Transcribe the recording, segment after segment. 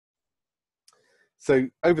So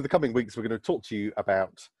over the coming weeks, we're going to talk to you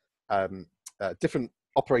about different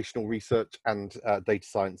operational research and data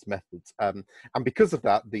science methods. And because of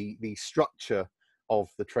that, the structure of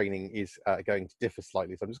the training is going to differ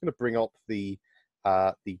slightly. So I'm just going to bring up the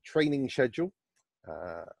training schedule.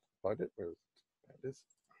 Find it, where it is.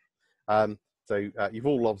 So you've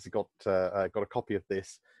all obviously got a copy of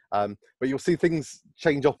this, but you'll see things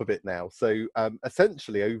change up a bit now. So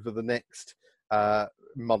essentially, over the next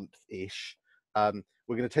month-ish,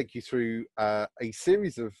 we're going to take you through a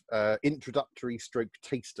series of introductory stroke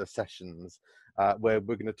taster sessions where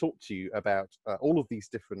we're going to talk to you about all of these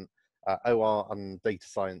different OR and data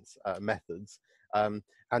science methods. And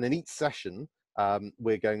in each session,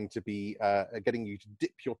 we're going to be getting you to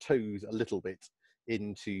dip your toes a little bit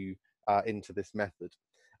into this method.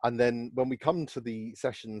 And then when we come to the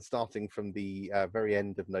session starting from the very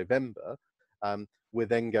end of November, we're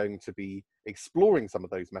then going to be exploring some of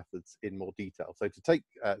those methods in more detail. So to take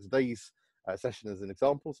today's session as an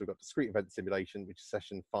example, so we've got discrete event simulation, which is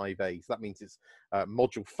session 5A. So that means it's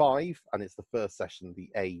module 5, and it's the first session, the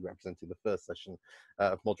A representing the first session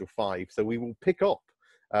of module 5. So we will pick up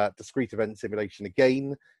discrete event simulation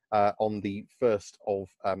again on the 1st of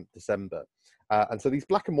December. And so these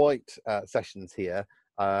black and white sessions here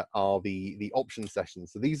are the option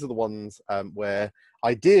sessions. So these are the ones where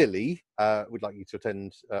ideally we'd like you to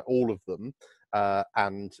attend all of them.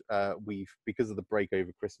 And because of the break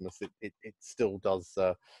over Christmas, it still does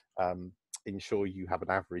ensure you have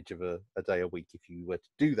an average of a day a week if you were to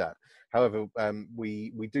do that. However,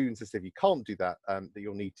 we do insist if you can't do that, that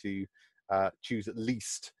you'll need to choose at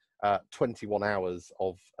least 21 hours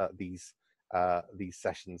of these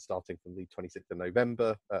sessions starting from the 26th of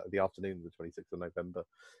November, the afternoon of the 26th of November.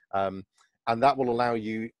 And that will allow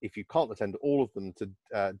you, if you can't attend all of them,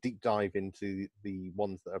 to deep dive into the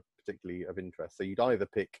ones that are particularly of interest. So you'd either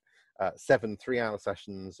pick 7 3-hour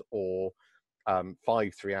sessions or 5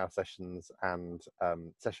 3-hour sessions and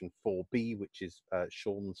session 4B, which is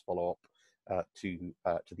Sean's follow-up to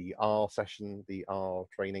the R session, the R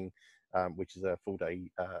training, which is a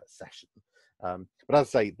full-day session. But as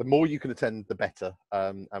I say, the more you can attend, the better,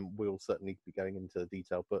 and we'll certainly be going into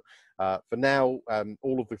detail. But for now,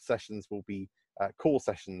 all of the sessions will be core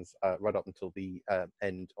sessions right up until the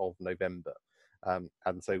end of November.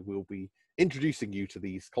 And so we'll be introducing you to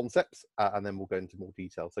these concepts, and then we'll go into more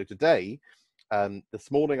detail. So today,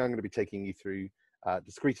 this morning, I'm going to be taking you through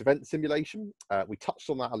discrete event simulation. We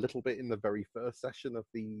touched on that a little bit in the very first session of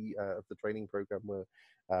the training program, where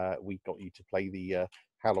we got you to play the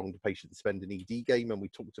how long do patients spend in ED game, and we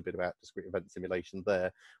talked a bit about discrete event simulation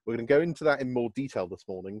there. We're going to go into that in more detail this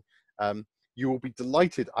morning. You will be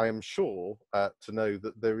delighted, I am sure, to know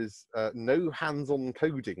that there is no hands-on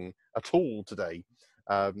coding at all today.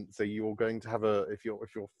 So you're going to have if you're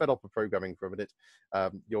fed up of programming for a minute,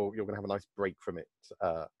 you're going to have a nice break from it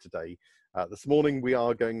today. This morning we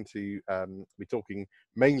are going to be talking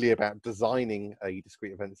mainly about designing a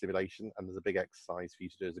discrete event simulation, and there's a big exercise for you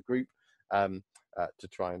to do as a group to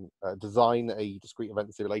try and design a discrete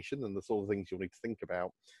event simulation and the sort of things you'll need to think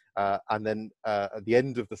about. And then at the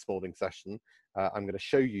end of this morning's session, I'm going to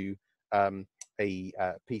show you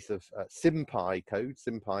a piece of SymPy code,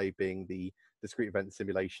 SymPy being the discrete event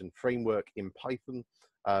simulation framework in Python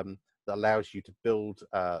that allows you to build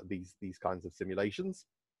these kinds of simulations.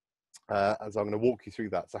 As I'm going to walk you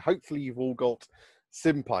through that. So hopefully you've all got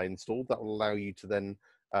SymPy installed. That will allow you to then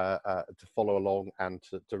to follow along and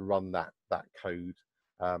to run that code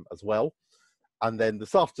as well. And then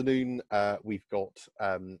this afternoon we've got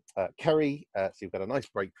Kerry. So you've got a nice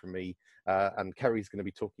break from me, and Kerry's going to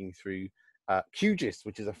be talking through QGIS,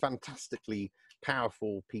 which is a fantastically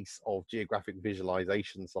powerful piece of geographic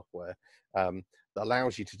visualization software that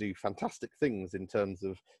allows you to do fantastic things in terms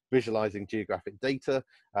of visualizing geographic data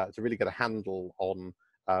to really get a handle on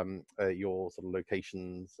your sort of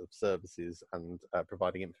locations of services and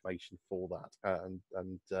providing information for that.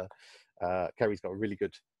 And Kerry's got a really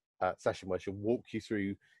good session where she'll walk you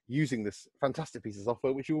through using this fantastic piece of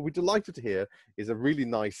software, which you will be delighted to hear is a really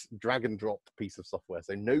nice drag and drop piece of software.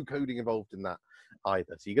 So no coding involved in that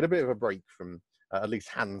either. So you get a bit of a break from at least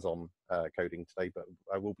hands-on coding today, but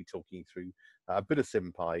I will be talking you through a bit of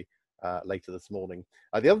SymPy later this morning.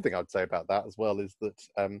 The other thing I'd say about that as well is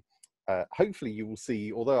that hopefully you will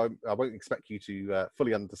see, although I won't expect you to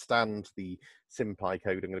fully understand the SymPy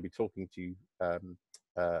code I'm going to be talking to you,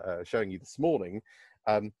 showing you this morning,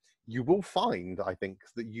 you will find, I think,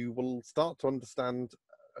 that you will start to understand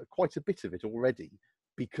quite a bit of it already,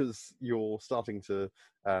 because you're starting to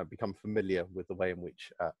become familiar with the way in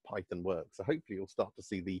which Python works. So hopefully you'll start to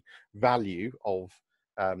see the value of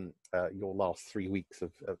your last 3 weeks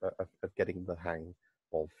of getting the hang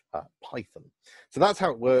of Python. So that's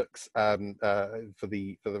how it works for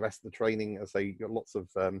the rest of the training. As I say, you've got lots of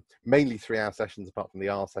mainly 3-hour sessions, apart from the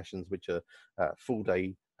R sessions, which are full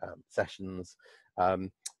day sessions,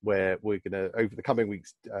 where we're going to, over the coming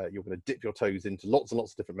weeks, you're going to dip your toes into lots and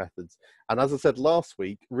lots of different methods. And as I said last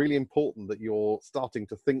week, really important that you're starting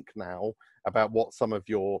to think now about what some of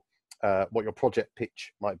your what your project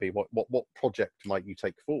pitch might be, what project might you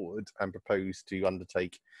take forward and propose to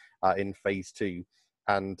undertake in phase 2.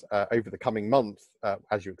 And over the coming month,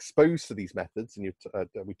 as you're exposed to these methods and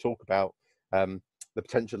we talk about the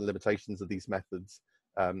potential limitations of these methods,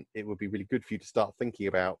 it would be really good for you to start thinking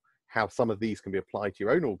about how some of these can be applied to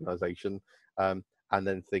your own organization, and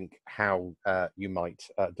then think how you might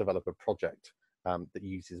develop a project that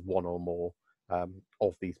uses one or more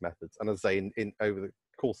of these methods. And as I say, in over the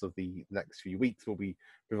course of the next few weeks, we'll be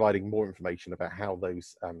providing more information about how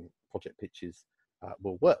those project pitches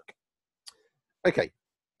will work. Okay,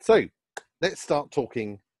 so let's start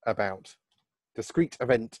talking about discrete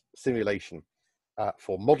event simulation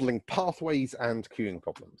for modeling pathways and queuing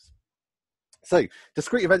problems. So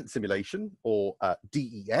discrete event simulation, or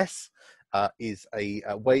DES, is a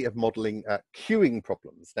way of modeling queuing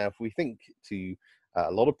problems. Now, if we think to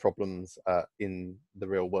a lot of problems in the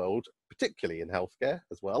real world, particularly in healthcare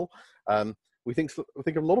as well, we think of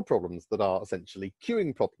a lot of problems that are essentially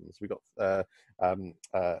queuing problems. We've got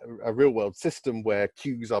a real world system where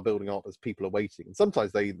queues are building up as people are waiting. And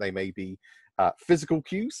sometimes they may be physical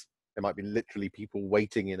queues. It might be literally people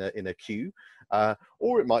waiting in a queue,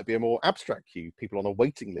 or it might be a more abstract queue, people on a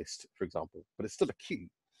waiting list, for example, but it's still a queue.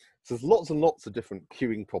 So there's lots and lots of different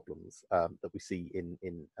queuing problems that we see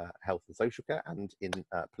in health and social care and in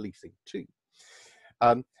policing too.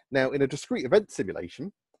 Now, in a discrete event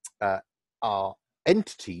simulation, our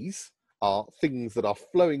entities are things that are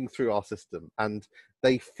flowing through our system, and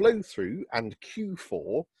they flow through and queue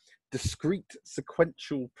for discrete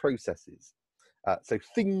sequential processes. So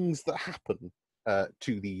things that happen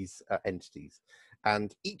to these entities.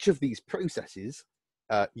 And each of these processes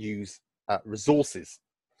use resources.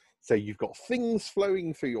 So you've got things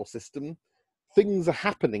flowing through your system, things are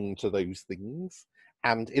happening to those things,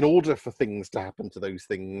 and in order for things to happen to those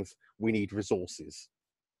things, we need resources.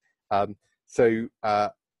 So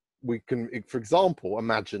we can, for example,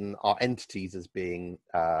 imagine our entities as being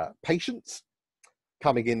patients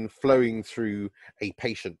coming in, flowing through a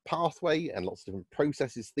patient pathway, and lots of different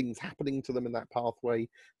processes, things happening to them in that pathway.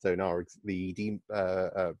 So in the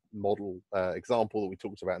ED model example that we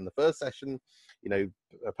talked about in the first session, you know,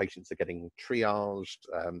 patients are getting triaged,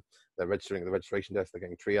 they're registering at the registration desk, they're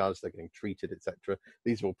getting triaged, they're getting treated, etc.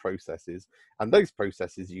 These are all processes, and those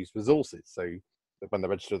processes use resources. So when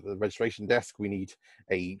they're registered at the registration desk, we need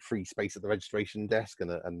a free space at the registration desk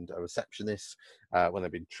and a receptionist. When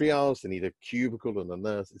they've been triaged, they need a cubicle and a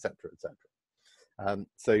nurse, etc., etc.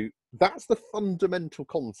 So that's the fundamental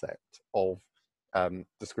concept of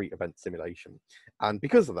discrete event simulation. And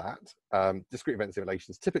because of that, discrete event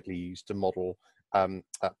simulation is typically used to model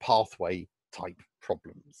pathway type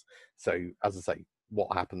problems. So as I say,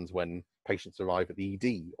 what happens when patients arrive at the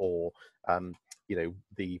ED, or you know,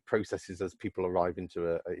 the processes as people arrive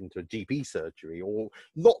into a GP surgery, or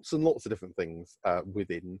lots and lots of different things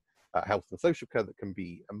within health and social care that can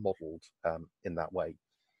be modelled in that way.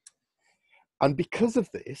 And because of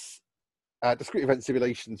this, discrete event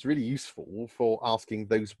simulation is really useful for asking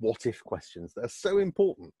those what-if questions that are so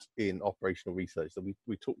important in operational research that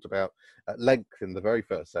we talked about at length in the very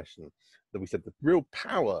first session, that we said the real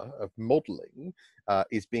power of modelling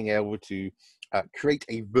is being able to create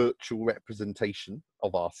a virtual representation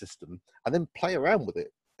of our system and then play around with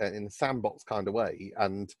it in a sandbox kind of way,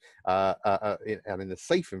 and in a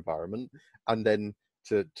safe environment, and then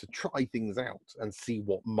to try things out and see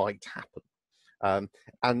what might happen.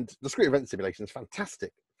 And discrete event simulation is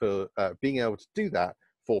fantastic for being able to do that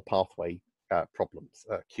for pathway problems,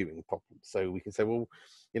 queuing problems. So we can say, well,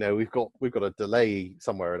 you know, we've got a delay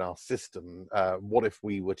somewhere in our system. What if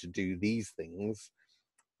we were to do these things?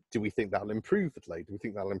 Do we think that'll improve the delay? Do we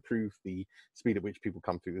think that'll improve the speed at which people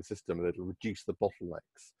come through the system, and it'll reduce the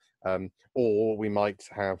bottlenecks? Or we might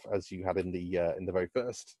have, as you had in the very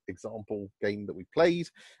first example game that we played,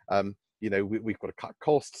 you know, we've got to cut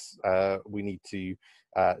costs. We need to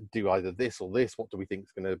do either this or this. What do we think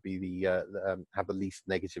is going to be have the least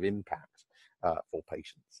negative impact for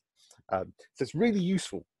patients? So it's really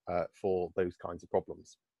useful for those kinds of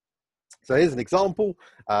problems. So here's an example.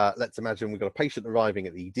 Let's imagine we've got a patient arriving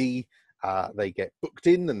at the ED. They get booked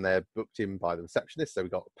in, and they're booked in by the receptionist. So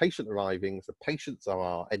we've got a patient arriving. So patients are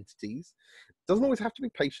our entities. It doesn't always have to be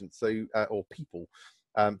patients, so or people.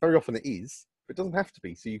 Very often it is, but it doesn't have to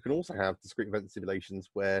be. So you can also have discrete event simulations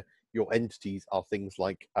where your entities are things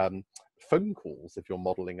like phone calls if you're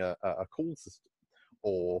modeling a call system,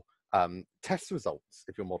 or test results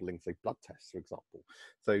if you're modeling, say, blood tests, for example.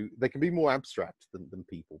 So they can be more abstract than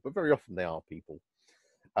people, but very often they are people.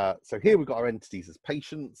 So here we've got our entities as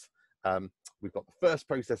patients. We've got the first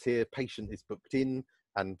process here, patient is booked in,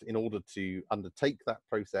 and in order to undertake that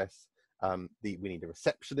process, we need a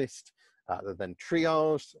receptionist. They're then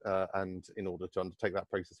triaged, and in order to undertake that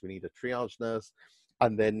process, we need a triage nurse.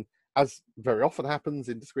 And then, as very often happens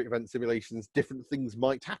in discrete event simulations, different things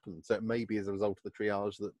might happen. So it may be as a result of the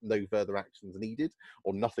triage that no further actions are needed,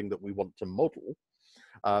 or nothing that we want to model.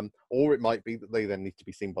 Or it might be that they then need to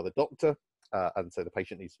be seen by the doctor, and so the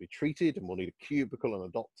patient needs to be treated, and we'll need a cubicle and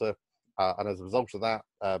a doctor. And as a result of that,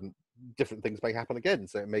 different things may happen again.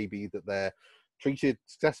 So it may be that they're treated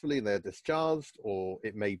successfully and they're discharged, or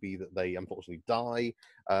it may be that they unfortunately die,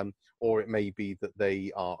 or it may be that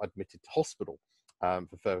they are admitted to hospital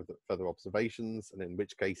for further observations. And in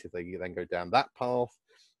which case, if they then go down that path,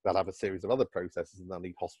 they'll have a series of other processes and they'll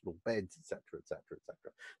need hospital beds, etc., etc.,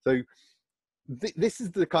 etc. So this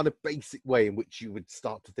is the kind of basic way in which you would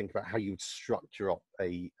start to think about how you would structure up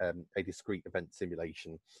a discrete event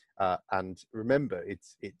simulation. And remember,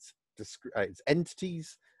 it's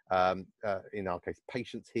entities, in our case,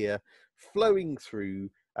 patients here, flowing through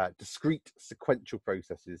discrete sequential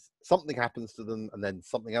processes. Something happens to them, and then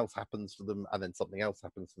something else happens to them, and then something else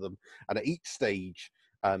happens to them. And at each stage,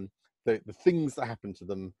 the things that happen to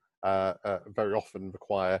them very often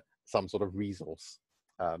require some sort of resource.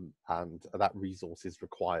 And that resource is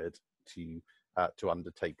required to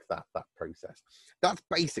undertake that process. That's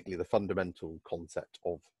basically the fundamental concept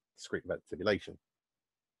of discrete event simulation.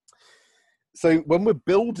 So when we're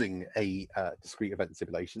building a discrete event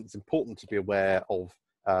simulation, it's important to be aware of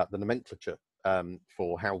the nomenclature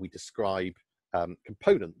for how we describe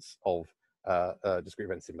components of discrete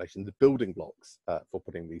event simulation, the building blocks for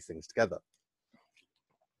putting these things together.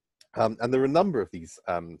 And there are a number of these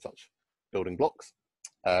such building blocks.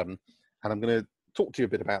 And I'm going to talk to you a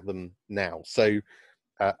bit about them now. So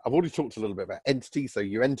I've already talked a little bit about entities. So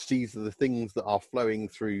your entities are the things that are flowing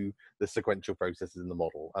through the sequential processes in the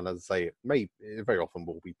model. And as I say, it very often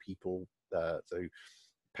will be people, so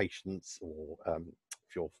patients, or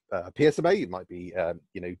if you're PSMA, it might be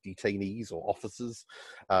detainees or officers.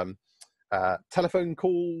 Telephone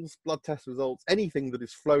calls, blood test results, anything that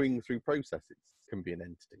is flowing through processes can be an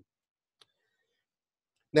entity.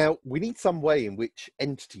 Now, we need some way in which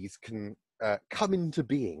entities can come into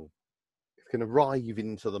being, can arrive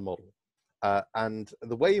into the model. And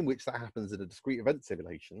the way in which that happens in a discrete event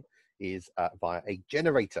simulation is via a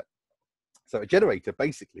generator. So a generator,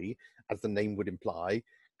 basically, as the name would imply,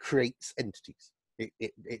 creates entities.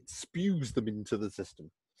 It spews them into the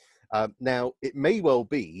system. Now, it may well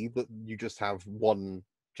be that you just have one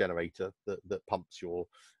generator that pumps your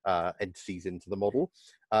entities into the model,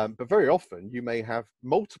 but very often you may have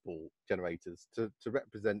multiple generators to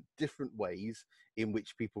represent different ways in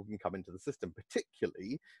which people can come into the system,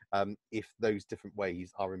 particularly if those different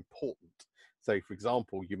ways are important. So, for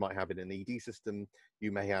example, you might have in an ED system,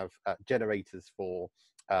 you may have generators for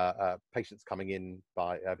patients coming in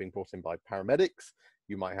by being brought in by paramedics.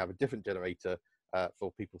 You might have a different generator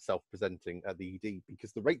for people self-presenting at the ED,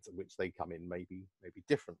 because the rates at which they come in may be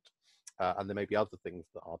different, and there may be other things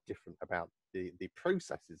that are different about the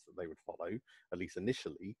processes that they would follow, at least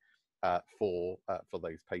initially, for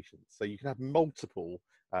those patients. So you can have multiple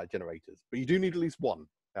generators, but you do need at least one.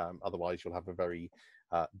 Otherwise, you'll have a very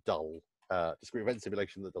dull discrete event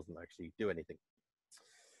simulation that doesn't actually do anything.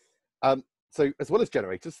 So as well as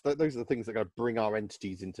generators, those are the things that are going to bring our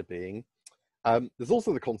entities into being. There's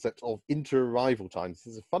also the concept of inter-arrival times.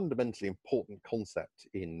 This is a fundamentally important concept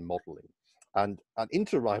in modeling. And an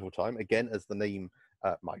inter-arrival time, again, as the name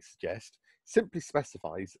might suggest, simply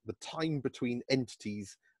specifies the time between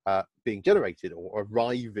entities being generated or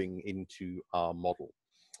arriving into our model.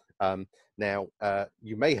 Now,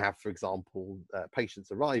 you may have, for example,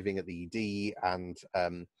 patients arriving at the ED, and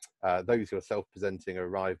those who are self-presenting are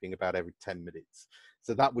arriving about every 10 minutes.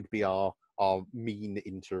 So that would be our mean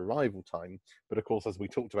inter-arrival time. But of course, as we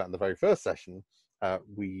talked about in the very first session,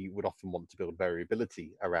 we would often want to build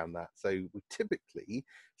variability around that. So we typically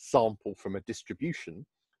sample from a distribution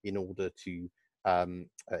in order to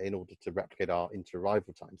replicate our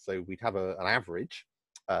inter-arrival time. So we'd have an average,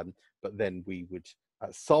 but then we would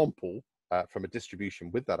sample from a distribution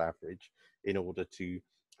with that average in order to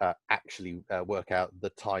actually work out the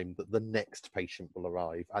time that the next patient will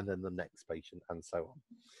arrive, and then the next patient, and so on.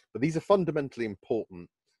 But these are fundamentally important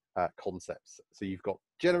concepts. So you've got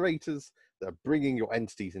generators that are bringing your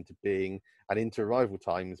entities into being, and inter-arrival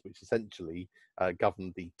times, which essentially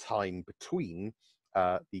govern the time between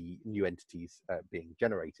the new entities being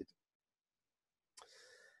generated.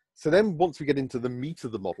 So then once we get into the meat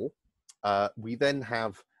of the model, we then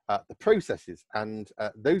have the processes, and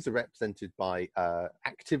those are represented by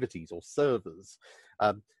activities or servers.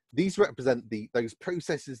 These represent those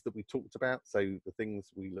processes that we talked about. So the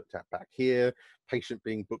things we looked at back here: patient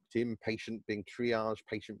being booked in, patient being triaged,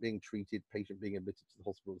 patient being treated, patient being admitted to the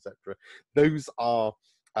hospital, etc. Those are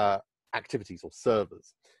activities or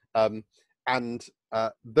servers. And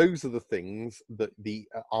those are the things that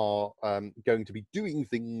are going to be doing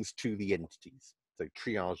things to the entities. So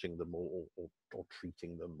triaging them or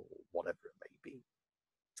treating them or whatever it may be.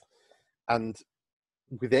 And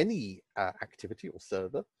with any activity or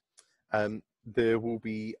server, there will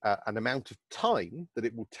be an amount of time that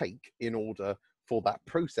it will take in order for that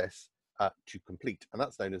process to complete. And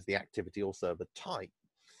that's known as the activity or server time.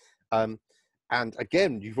 And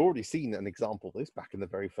again, you've already seen an example of this back in the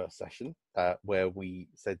very first session, where we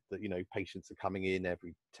said that, patients are coming in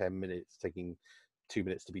every 10 minutes, taking 2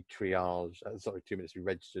 minutes to be triaged, 2 minutes to be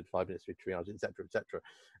registered, 5 minutes to be triaged, etc., etc.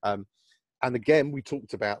 And again, we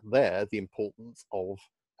talked about there the importance of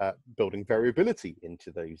building variability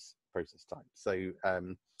into those process times. So,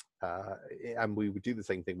 and we would do the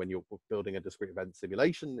same thing when you're building a discrete event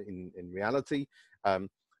simulation in reality.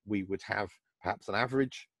 We would have perhaps an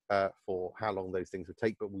average for how long those things would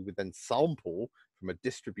take, but we would then sample from a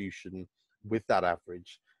distribution with that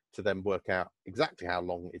average to then work out exactly how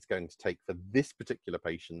long it's going to take for this particular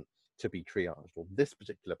patient to be triaged, or this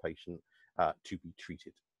particular patient to be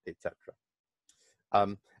treated, etc.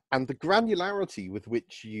 And the granularity with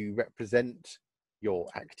which you represent your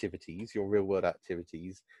activities, your real world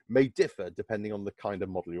activities, may differ depending on the kind of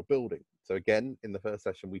model you're building. So again, in the first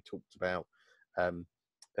session, we talked about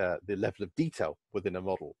the level of detail within a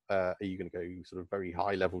model. Are you going to go sort of very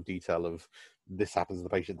high level detail of this happens to the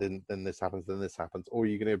patient, then this happens, then this happens, or are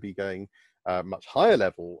you going to be going much higher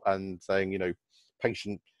level and saying,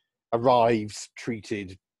 patient arrives,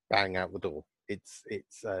 treated, bang, out the door?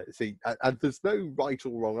 And there's no right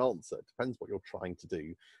or wrong answer. It depends what you're trying to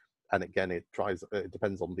do. And again, it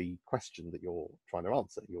depends on the question that you're trying to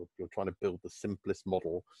answer. You're trying to build the simplest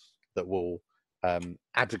model that will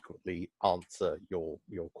adequately answer your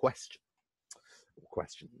question or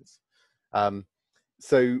questions.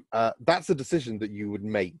 So that's a decision that you would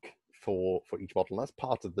make for each model. And that's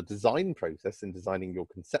part of the design process in designing your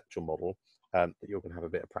conceptual model that you're going to have a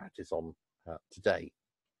bit of practice on today.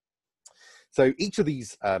 So each of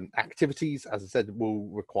these activities, as I said, will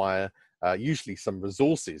require usually some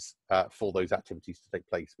resources for those activities to take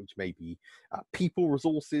place, which may be people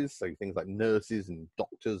resources, so things like nurses and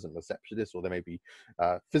doctors and receptionists, or there may be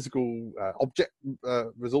physical object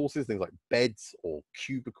resources, things like beds or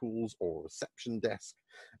cubicles or a reception desk.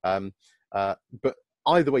 But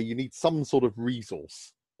either way, you need some sort of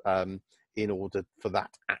resource in order for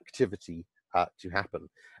that activity to happen.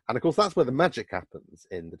 And of course, that's where the magic happens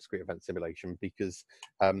in the discrete event simulation, because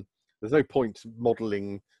there's no point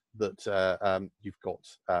modeling that you've got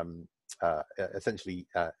essentially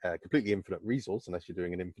a completely infinite resource, unless you're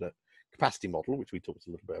doing an infinite capacity model, which we talked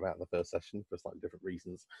a little bit about in the first session for slightly different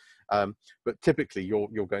reasons. But typically,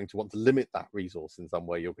 you're going to want to limit that resource in some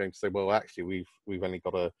way. You're going to say, well, actually, we've only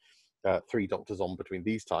got 3 doctors on between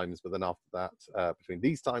these times, but then after that, between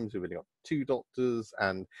these times, we've only got 2 doctors,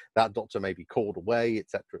 and that doctor may be called away,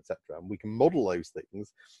 etc., etc. And we can model those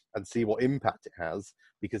things and see what impact it has,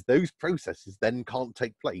 because those processes then can't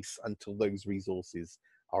take place until those resources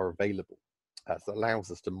are available. So it allows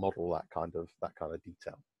us to model that kind of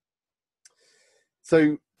detail.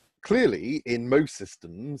 So clearly, in most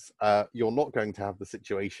systems, you're not going to have the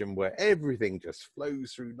situation where everything just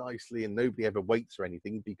flows through nicely and nobody ever waits for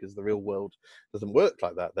anything, because the real world doesn't work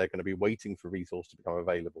like that. They're going to be waiting for resource to become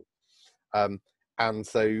available. And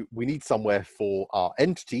so we need somewhere for our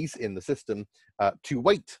entities in the system to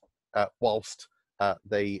wait whilst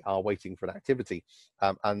they are waiting for an activity.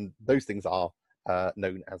 And those things are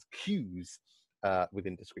known as queues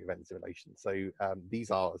within discrete event simulation. So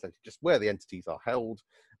these are essentially just where the entities are held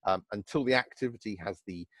until the activity has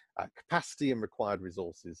the capacity and required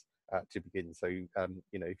resources to begin. So,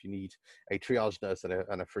 if you need a triage nurse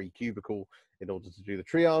and a free cubicle in order to do the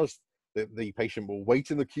triage, the patient will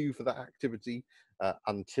wait in the queue for that activity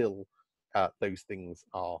until those things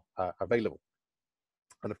are available.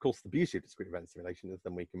 And of course, the beauty of discrete event simulation is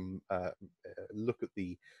then we can look at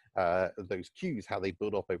those queues, how they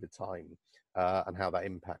build up over time, and how that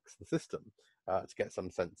impacts the system to get some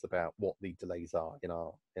sense about what the delays are in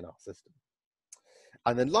our system.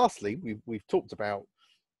 And then lastly, we've talked about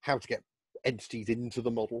how to get entities into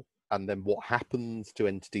the model, and then what happens to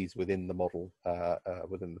entities within the model,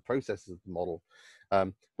 within the processes of the model.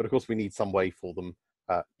 But of course, we need some way for them,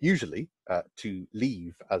 usually, to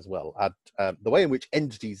leave as well. And the way in which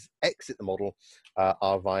entities exit the model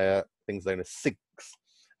are via things known as sinks.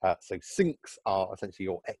 So sinks are essentially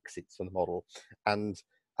your exits from the model. And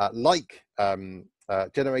like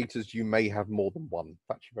generators, you may have more than one. In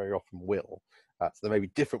fact, you very often will. So there may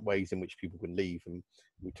be different ways in which people can leave. And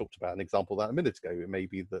we talked about an example of that a minute ago. It may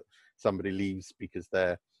be that somebody leaves because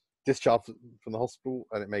they're discharged from the hospital,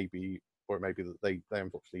 and it may be that they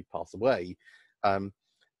unfortunately pass away.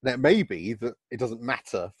 It may be that it doesn't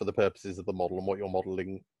matter for the purposes of the model and what you're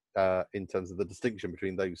modeling in terms of the distinction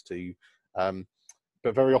between those two.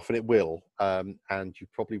 But very often it will, and you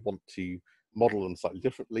probably want to model them slightly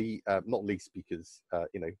differently, not least because,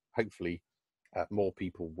 hopefully more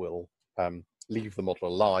people will leave the model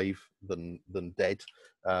alive than dead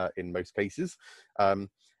in most cases.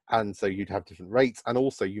 And so you'd have different rates, and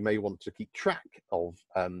also you may want to keep track of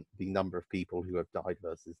the number of people who have died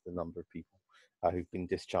versus the number of people who've been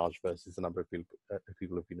discharged versus the number of people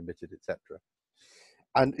who've been admitted, etc.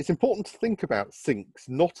 And it's important to think about sinks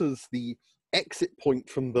not as the exit point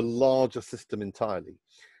from the larger system entirely.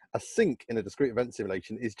 A sink in a discrete event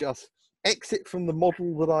simulation is just exit from the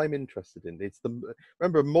model that I'm interested in.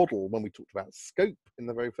 Remember a model, when we talked about scope in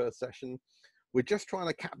the very first session, we're just trying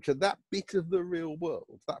to capture that bit of the real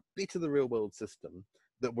world, that bit of the real world system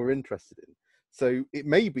that we're interested in. So it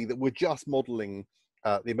may be that we're just modeling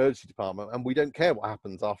the emergency department, and we don't care what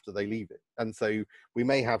happens after they leave it. And so we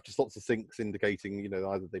may have just lots of sinks indicating,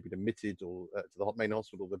 either they've been admitted or to the main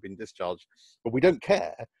hospital, they've been discharged, but we don't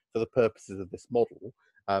care for the purposes of this model.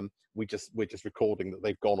 We're just recording that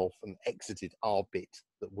they've gone off and exited our bit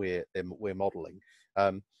that we're modeling.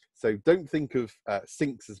 So don't think of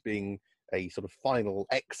sinks as being a sort of final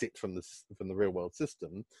exit from the real world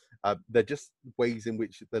system. They're just ways in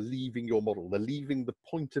which they're leaving your model. They're leaving the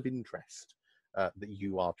point of interest that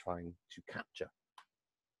you are trying to capture.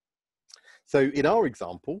 So in our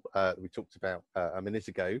example we talked about a minute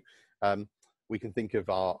ago, we can think of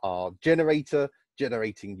our generator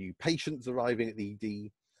generating new patients arriving at the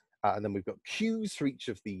ED, and then we've got queues for each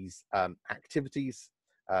of these activities.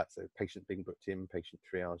 So patient being booked in, patient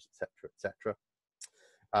triage, etc.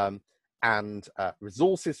 And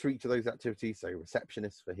resources for each of those activities. So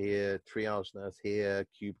receptionist for here, triage nurse here,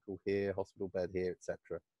 cubicle here, hospital bed here,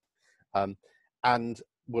 etc. And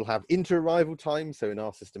we'll have inter-arrival time. So in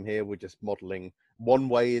our system here, we're just modeling one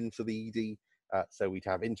way into the ED. So we'd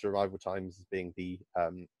have inter-arrival times as being the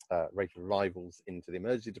rate of arrivals into the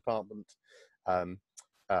emergency department.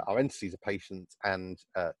 Our entities are patients, and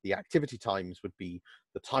the activity times would be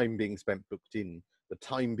the time being spent booked in, the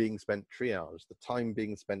time being spent triage, the time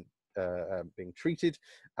being spent being treated,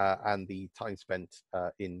 and the time spent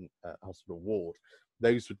in hospital ward.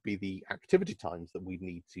 Those would be the activity times that we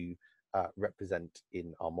need to represent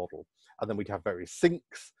in our model. And then we'd have various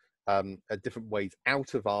sinks at different ways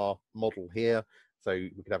out of our model here. So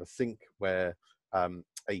we could have a sink where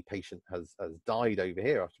a patient has died over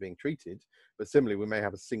here after being treated, but similarly we may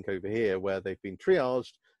have a sink over here where they've been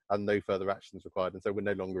triaged and no further actions required, and so we're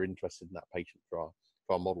no longer interested in that patient for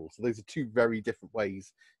our model. So those are two very different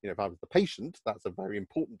ways. If I was the patient, that's a very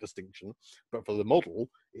important distinction, but for the model,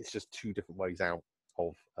 it's just two different ways out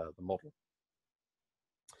of the model.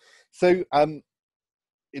 So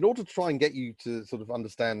in order to try and get you to sort of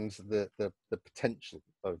understand the potential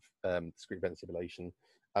of discrete event simulation,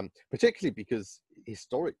 particularly because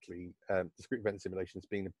historically discrete event simulation has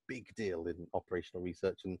been a big deal in operational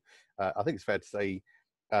research, and I think it's fair to say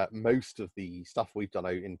most of the stuff we've done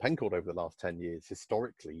in Pencord over the last 10 years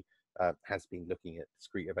historically has been looking at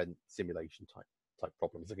discrete event simulation type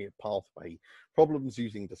problems, looking at pathway problems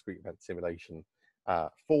using discrete event simulation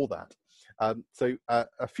for that. So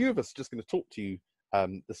a few of us are just going to talk to you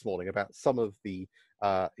this morning about some of the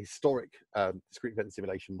historic discrete event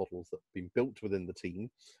simulation models that have been built within the team.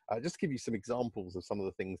 Just to give you some examples of some of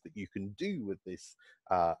the things that you can do with this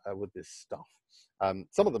stuff.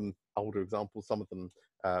 Some of them older examples, some of them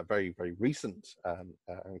very, very recent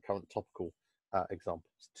and current topical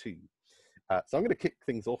examples too. So I'm going to kick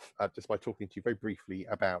things off just by talking to you very briefly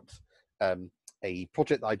about a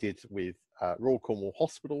project that I did with Royal Cornwall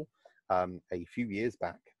Hospital a few years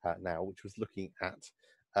back now, which was looking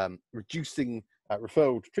at reducing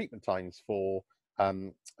referral to treatment times for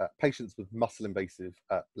patients with muscle invasive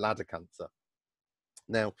bladder cancer.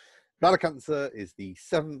 Now, bladder cancer is the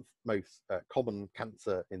 7th most common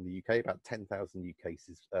cancer in the UK, about 10,000 new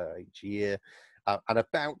cases each year, and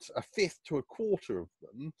about a fifth to a quarter of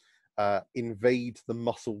them invade the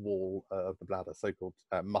muscle wall of the bladder, so-called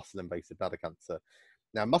muscle-invasive bladder cancer.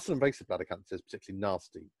 Now, muscle-invasive bladder cancer is particularly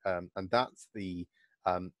nasty, and that's the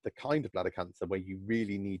kind of bladder cancer where you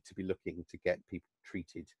really need to be looking to get people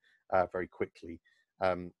treated very quickly.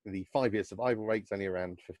 The 5-year survival rate's only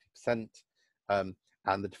around 50%,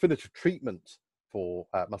 and the definitive treatment for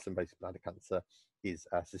muscle-invasive bladder cancer is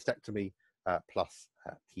cystectomy plus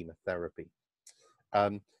chemotherapy.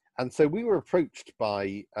 And so we were approached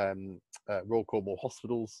by Royal Cornwall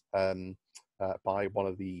Hospitals, by one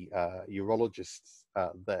of the urologists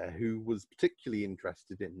there, who was particularly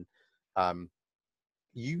interested in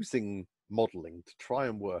using modelling to try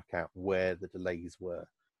and work out where the delays were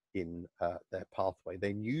in their pathway.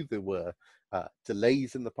 They knew there were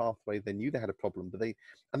delays in the pathway. They knew they had a problem, but they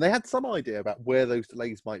had some idea about where those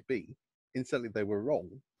delays might be. Incidentally, they were wrong,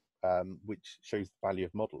 which shows the value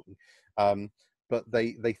of modelling. But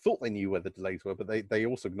they thought they knew where the delays were, but they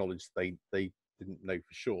also acknowledged they didn't know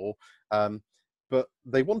for sure. But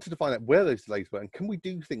they wanted to find out where those delays were, and can we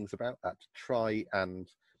do things about that to try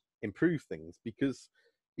and improve things? Because,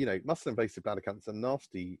 you know, muscle-invasive bladder cancer,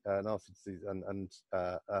 nasty disease, and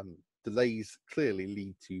delays clearly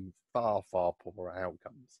lead to far poorer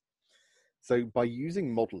outcomes. So by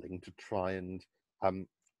using modelling to try and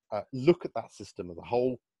look at that system as a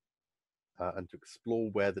whole, and to explore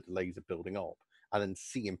where the delays are building up, and then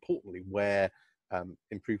see, importantly, where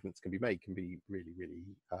improvements can be made, can be really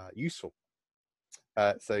useful.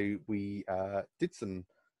 So we did some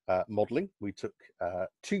modelling. We took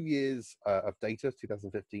 2 years of data,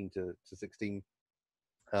 2015 to 16,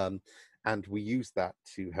 and we used that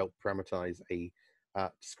to help parameterize a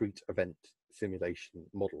discrete event simulation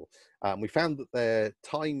model. We found that their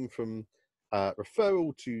time from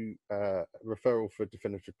referral to referral for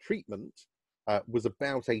definitive treatment was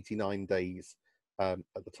about 89 days at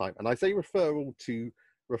the time. And I say referral to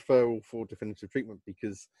referral for definitive treatment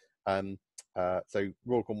because so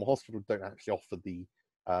Royal Cornwall Hospital don't actually offer the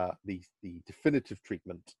definitive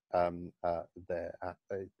treatment. Their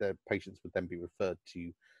patients would then be referred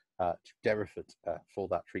to Derriford for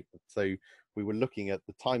that treatment. So we were looking at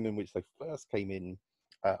the time in which they first came in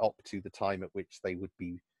up to the time at which they would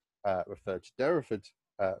be referred to Derriford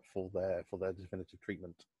for their definitive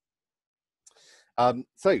treatment.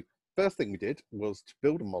 So first thing we did was to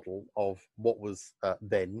build a model of what was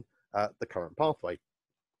then the current pathway.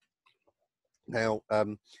 Now,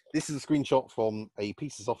 this is a screenshot from a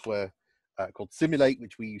piece of software called Simulate,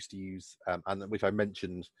 which we used to use, and which I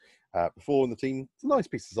mentioned before in the team. It's a nice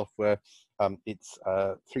piece of software. It's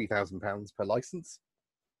 £3,000 per license,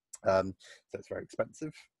 so it's very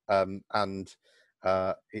expensive. And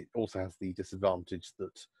it also has the disadvantage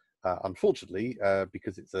that, unfortunately,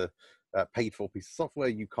 because it's a paid-for piece of software,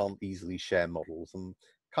 you can't easily share models, and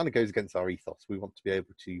kind of goes against our ethos. We want to be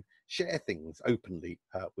able to share things openly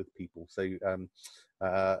with people. So,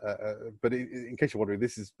 but in case you're wondering,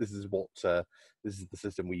 this is the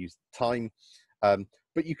system we use at the time.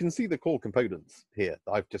 But you can see the core components here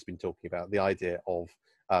that I've just been talking about. The idea of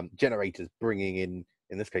generators bringing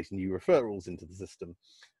in this case, new referrals into the system,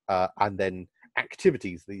 and then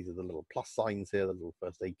activities. These are the little plus signs here, the little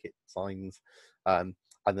first aid kit signs, and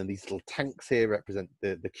then these little tanks here represent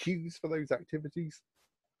the queues for those activities.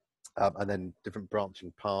 And then different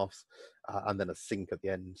branching paths, and then a sync at the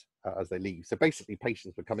end as they leave. So basically,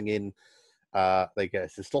 patients were coming in, they get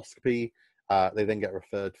a cystoscopy, they then get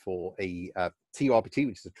referred for a TURBT,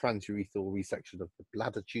 which is a transurethral resection of the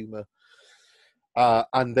bladder tumour.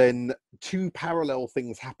 And then two parallel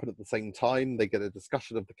things happen at the same time. They get a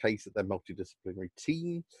discussion of the case at their multidisciplinary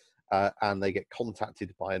team, and they get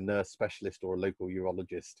contacted by a nurse specialist or a local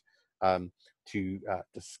urologist to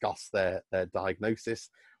discuss their diagnosis.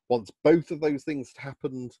 Once both of those things had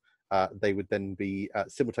happened, they would then be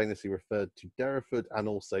simultaneously referred to Derriford and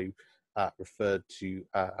also referred to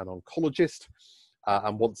an oncologist.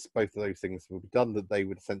 And once both of those things would be done, that they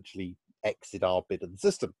would essentially exit our bit of the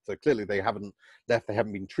system. So clearly they haven't left, they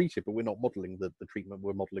haven't been treated, but we're not modelling the treatment,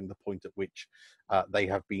 we're modelling the point at which they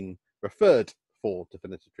have been referred for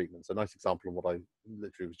definitive treatment. So a nice example of what I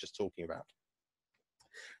literally was just talking about.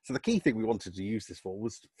 So the key thing we wanted to use this for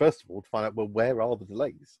was, first of all, to find out, well, where are the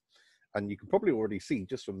delays? And you can probably already see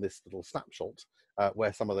just from this little snapshot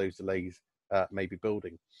where some of those delays may be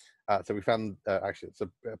building. So we found, actually, it's a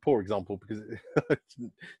poor example because it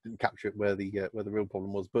didn't capture it where the real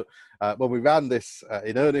problem was. But when we ran this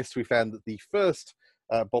in earnest, we found that the first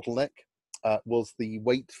bottleneck was the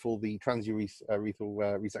wait for the transurethral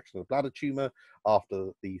resection of the bladder tumour after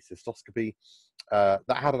the cystoscopy. That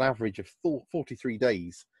had an average of 43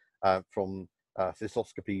 days from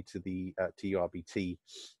cystoscopy to the TURBT,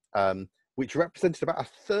 which represented about a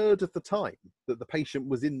third of the time that the patient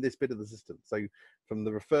was in this bit of the system. So from the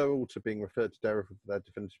referral to being referred to Derry for their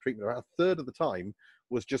definitive treatment, about a third of the time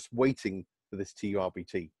was just waiting for this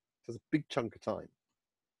TURBT. So it's a big chunk of time.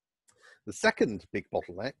 The second big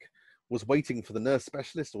bottleneck was waiting for the nurse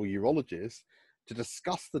specialist or urologist to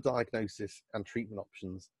discuss the diagnosis and treatment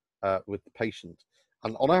options with the patient.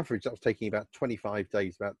 And on average, that was taking about 25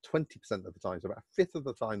 days, about 20% of the time, so about a fifth of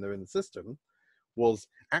the time they're in the system, was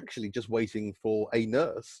actually just waiting for a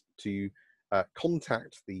nurse to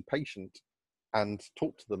contact the patient and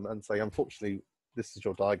talk to them and say, unfortunately, this is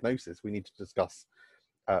your diagnosis. We need to discuss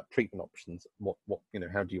treatment options.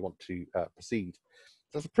 How do you want to proceed?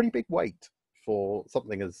 So it's a pretty big wait for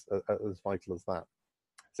something as vital as that.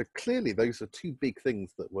 So clearly, those are two big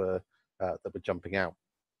things that were jumping out.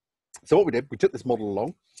 So what we did, we took this model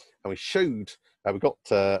along and we showed, we got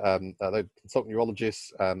the consultant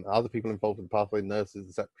urologists, other people involved in the pathway,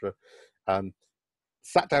 nurses, etc.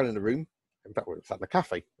 Sat down in a room. In fact, we sat in a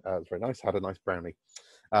cafe. It was very nice, had a nice brownie.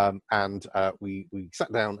 And we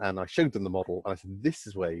sat down and I showed them the model and I said, this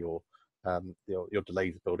is where your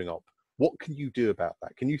delays are building up. What can you do about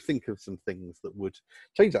that? Can you think of some things that would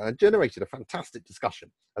change that? And it generated a fantastic discussion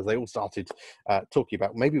as they all started talking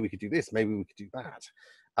about, maybe we could do this, maybe we could do that.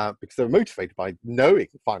 Because they were motivated by knowing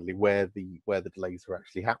finally where the delays were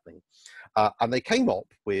actually happening. And they came up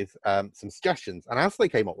with some suggestions. And as they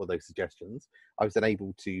came up with those suggestions, I was then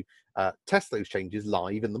able to test those changes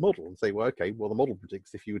live in the model and say, well, okay, well, the model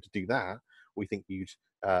predicts if you were to do that, we think you'd,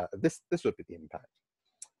 this would be the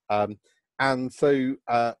impact. And so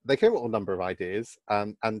they came up with a number of ideas.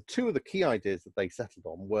 And two of the key ideas that they settled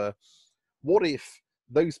on were, what if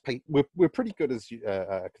those we're pretty good as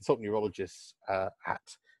consultant urologists at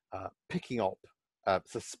picking up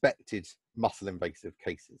suspected muscle invasive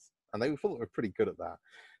cases, and they thought they were pretty good at that.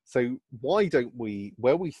 So why don't we,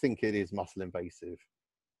 where we think it is muscle invasive,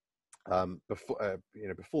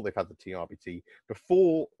 before they've had the TURBT,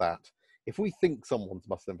 before that, if we think someone's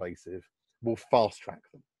muscle invasive, we'll fast track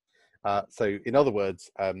them. So in other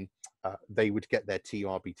words, they would get their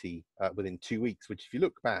TURBT within 2 weeks, which if you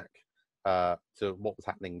look back to what was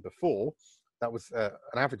happening before, that was an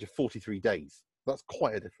average of 43 days. That's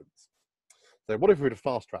quite a difference. So what if we were to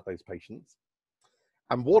fast track those patients?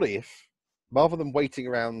 And what if, rather than waiting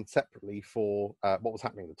around separately for what was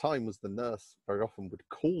happening at the time, was the nurse very often would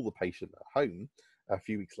call the patient at home a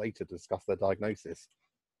few weeks later to discuss their diagnosis.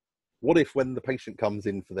 What if when the patient comes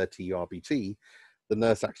in for their TURBT, the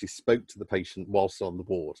nurse actually spoke to the patient whilst on the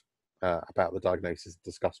ward about the diagnosis,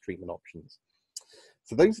 discussed treatment options?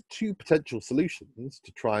 So those are two potential solutions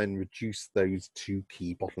to try and reduce those two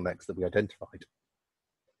key bottlenecks that we identified.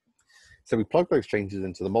 So we plugged those changes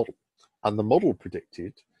into the model, and the model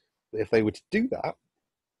predicted that if they were to do that,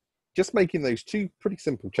 just making those two pretty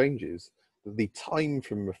simple changes, the time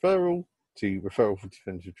from referral to referral for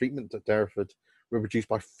definitive treatment at Derriford were reduced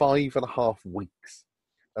by 5.5 weeks.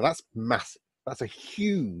 Now that's massive. That's a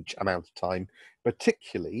huge amount of time,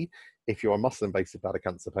 particularly if you're a muscle invasive bladder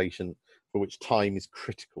cancer patient, for which time is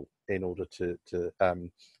critical in order to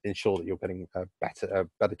ensure that you're getting a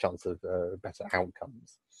better chance of better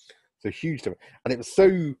outcomes. So huge, and it was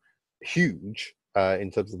so huge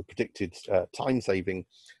in terms of the predicted time saving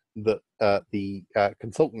that the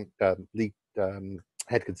consultant, lead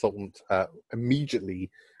head consultant,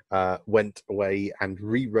 immediately went away and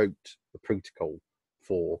rewrote the protocol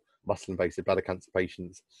for muscle invasive bladder cancer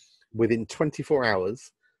patients. Within 24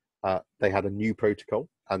 hours, they had a new protocol,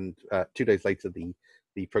 and 2 days later,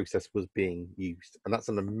 the process was being used. And that's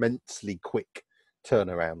an immensely quick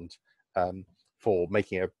turnaround for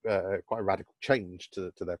making quite a radical change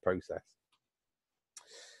to their process.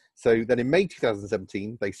 So then in May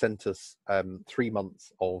 2017, they sent us 3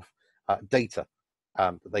 months of data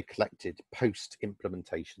that they collected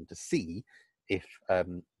post-implementation to see if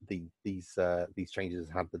these changes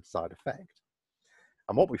had the desired effect.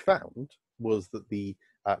 And what we found was that the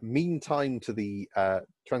mean time to the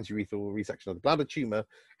transurethral resection of the bladder tumour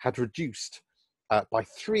had reduced by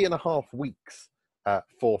 3.5 weeks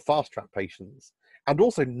for fast-track patients, and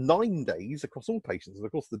also 9 days across all patients. And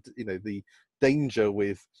of course, the danger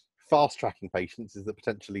with fast-tracking patients is that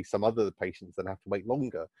potentially some other patients then have to wait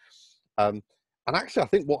longer. And actually, I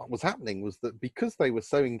think what was happening was that because they were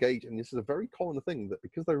so engaged, and this is a very common thing, that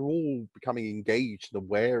because they were all becoming engaged and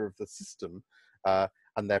aware of the system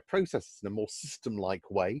and their processes in a more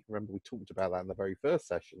system-like way, remember we talked about that in the very first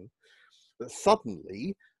session, that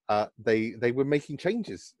suddenly they were making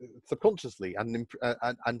changes subconsciously and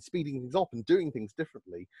speeding things up and doing things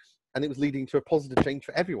differently, and it was leading to a positive change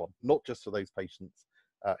for everyone, not just for those patients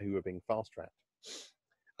who were being fast-tracked.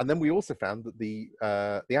 And then we also found that the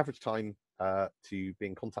average time to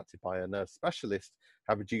being contacted by a nurse specialist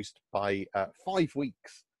have reduced by 5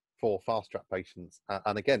 weeks for fast-track patients,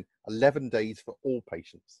 and again, 11 days for all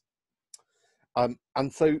patients.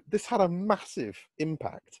 And so this had a massive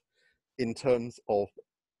impact in terms of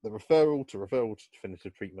the referral to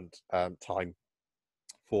definitive treatment time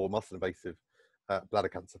for muscle-invasive bladder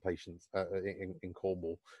cancer patients in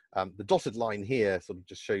Cornwall. The dotted line here sort of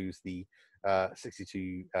just shows the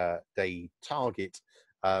 62-day target,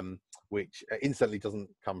 which incidentally doesn't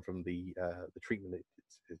come from the treatment.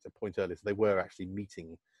 It's a point earlier, so they were actually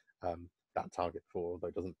meeting that target for, although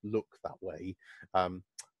it doesn't look that way.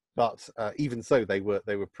 But even so, they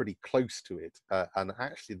were pretty close to it, and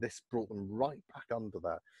actually this brought them right back under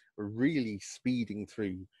that. We're really speeding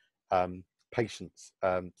through patients.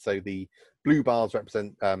 So the blue bars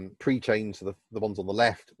represent pre-change, so the ones on the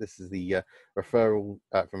left. This is the referral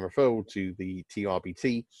from referral to the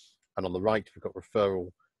TURBT, and on the right we've got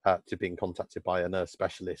referral to being contacted by a nurse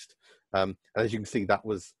specialist. And as you can see, that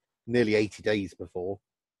was nearly 80 days before.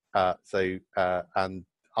 And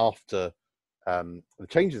after the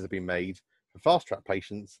changes have been made for fast track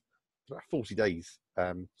patients, it's about 40 days.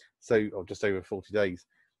 Or just over 40 days.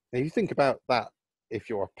 Now, if you think about that, if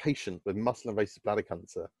you're a patient with muscle-invasive bladder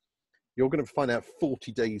cancer, you're going to find out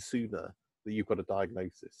 40 days sooner that you've got a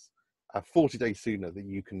diagnosis, 40 days sooner that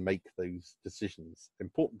you can make those decisions,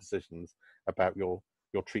 important decisions about your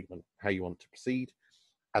treatment, how you want to proceed,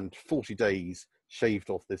 and 40 days shaved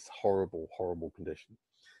off this horrible, horrible condition.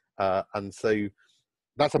 And so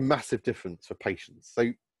that's a massive difference for patients.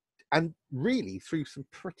 So, and really through some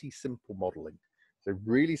pretty simple modeling. So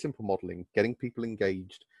really simple modeling, getting people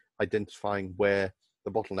engaged, identifying where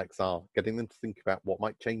the bottlenecks are, getting them to think about what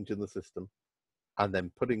might change in the system, and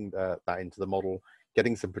then putting that into the model,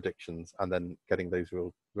 getting some predictions, and then getting those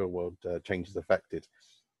real world changes affected.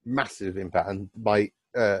 Massive impact. And my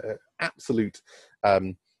absolute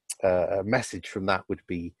message from that would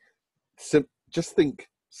be, just think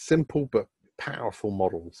simple but powerful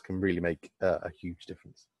models can really make a huge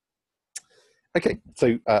difference. Okay,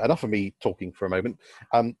 so enough of me talking for a moment.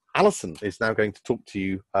 Alison is now going to talk to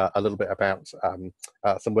you a little bit about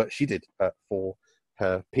some work she did for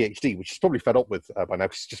her PhD, which she's probably fed up with by now,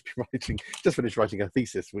 because she's just finished writing her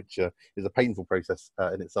thesis, which is a painful process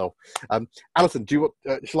in itself. Alison,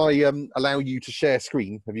 shall I allow you to share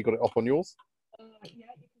screen? Have you got it up on yours? Yeah, you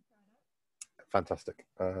can try that. Fantastic.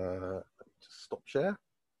 Let me just stop share.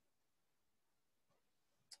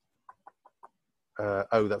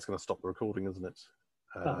 Oh, that's going to stop the recording, isn't it?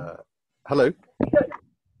 Hello?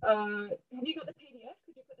 Have you got the PDF?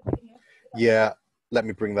 Could you put the PDF? Yeah, let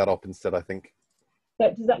me bring that up instead, I think.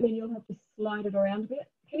 So does that mean you'll have to slide it around a bit?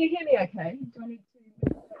 Can you hear me okay? Do I need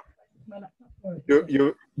to move my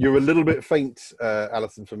laptop? You're a little bit faint,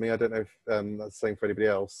 Alison, for me. I don't know if that's the same for anybody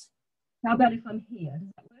else. How about if I'm here? Does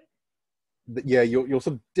that work? Yeah, you're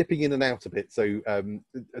sort of dipping in and out a bit, so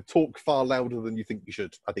talk far louder than you think you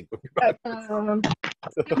should, I think.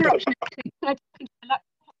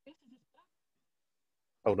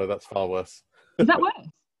 Oh no, that's far worse. Is that worse?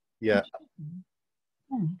 Yeah.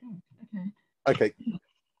 Oh, okay. Okay.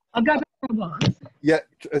 I'll go back for a while. Yeah,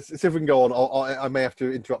 see if we can go on. I may have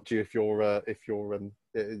to interrupt you if you're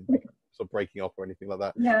sort of breaking up or anything like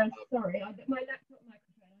that. Yeah, sorry. My laptop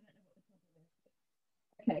microphone, I don't know what the problem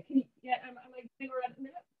is. Okay, can you, yeah, am I going around a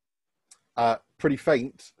minute? Pretty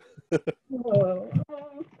faint. I'm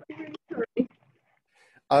really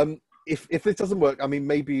sorry. If this doesn't work, I mean,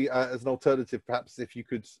 maybe as an alternative, perhaps if you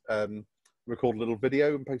could record a little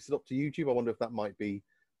video and post it up to YouTube. I wonder if that might be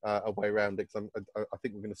a way around it, because I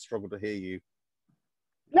think we're going to struggle to hear you.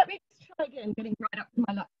 Let me just try again, getting right up to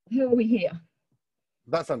my laptop. How are we here?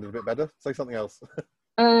 That sounded a bit better. Say something else.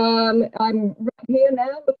 I'm right here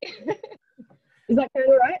now. Is that going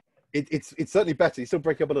all right? It's certainly better. You still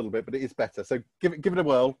break up a little bit, but it is better. So give it a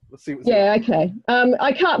whirl. Let's see. Yeah, okay.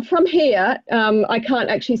 I can't from here. I can't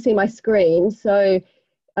actually see my screen. So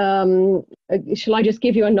shall I just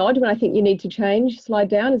give you a nod when I think you need to change? Slide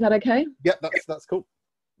down. Is that okay? Yeah, that's cool.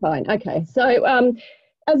 Fine. Okay. So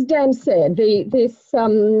as Dan said, this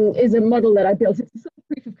is a model that I built. It's a sort of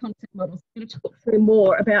proof of concept model. So I'm going to talk through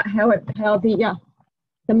more about how the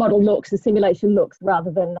model looks, the simulation looks,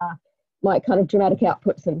 rather than my kind of dramatic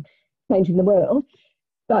outputs and changing the world.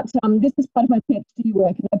 But this is part of my PhD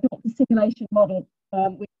work, and I built the simulation model,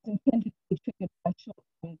 which is intended to be triggered by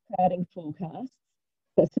short-term crowding forecasts.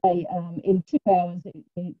 So say in 2 hours,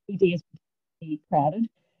 the ED is crowded,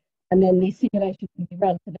 and then the simulation can be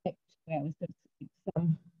run for the next 2 hours. So it's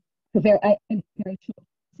for very short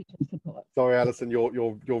decision support. Sorry, Alison,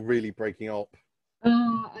 you're really breaking up.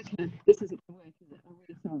 Okay. This isn't going to work, is it? I'm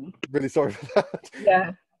really sorry. Really sorry for that.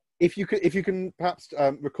 Yeah. if you can perhaps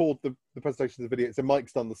record the presentation of the video. So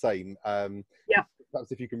Mike's done the same. Yeah.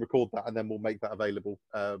 Perhaps if you can record that, and then we'll make that available.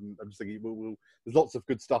 I'm just thinking there's lots of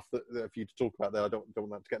good stuff that for you to talk about there. I don't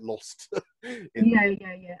want that to get lost. Yeah.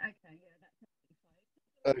 Okay. Yeah.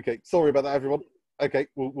 That's okay. Sorry about that, everyone. Okay,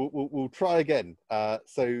 we'll try again.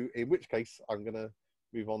 So in which case, I'm going to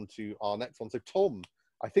move on to our next one. So Tom,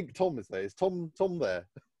 I think Tom is there. Is Tom there?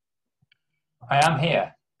 I am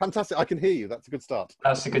here. Fantastic. I can hear you. That's a good start.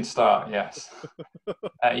 That's a good start, yes.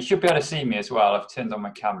 You should be able to see me as well. I've turned on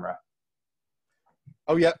my camera.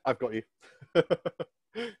 Oh, yeah, I've got you.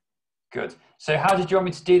 Good. So how did you want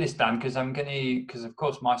me to do this, Dan? Because of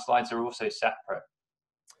course, my slides are also separate.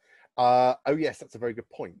 Oh, yes, that's a very good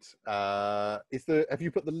point. Have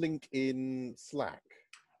you put the link in Slack?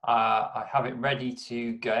 I have it ready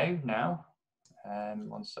to go now.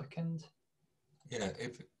 1 second. Yeah,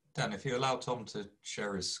 Dan, if you allow Tom to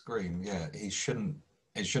share his screen, yeah, it shouldn't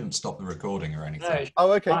stop the recording or anything. No,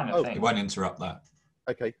 oh, okay. fine, oh, it won't interrupt that.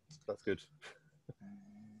 Okay, that's good.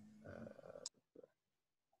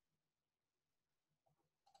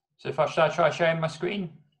 So shall I try sharing my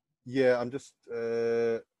screen? Yeah, I'm just.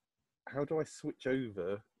 How do I switch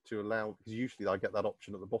over to allow? Because usually I get that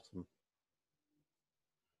option at the bottom.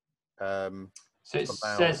 So it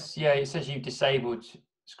says you've disabled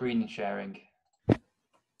screen sharing.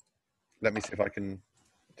 Let me see if I can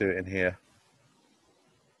do it in here.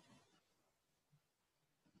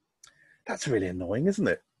 That's really annoying, isn't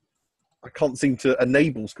it? I can't seem to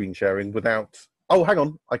enable screen sharing without... Oh, hang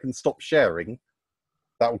on. I can stop sharing.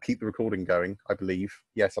 That will keep the recording going, I believe.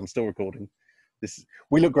 Yes, I'm still recording.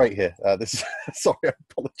 We look great here. Sorry, I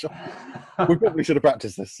apologise. We probably should have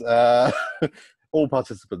practiced this. All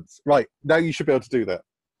participants. Right, now you should be able to do that.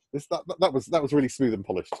 That was really smooth and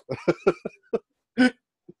polished.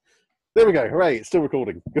 There we go. Hooray! It's still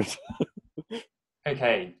recording. Good.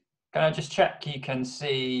 Okay. Can I just check you can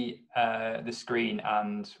see the screen?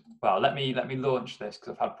 And well, let me launch this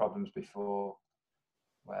because I've had problems before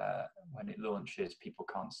where when it launches, people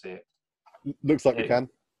can't see it. Looks like we can.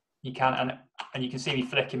 You can, and you can see me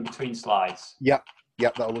flicking between slides. Yep,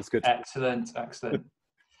 that looks good. Excellent.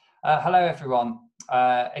 Hello, everyone.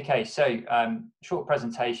 Okay, so short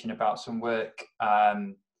presentation about some work. A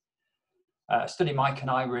study Mike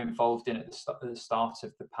and I were involved in at the start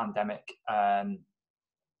of the pandemic.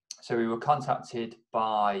 So we were contacted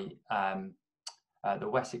by the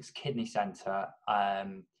Wessex Kidney Centre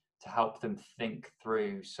to help them think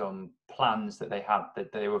through some plans that they had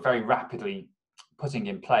that they were very rapidly putting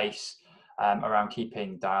in place around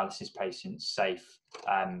keeping dialysis patients safe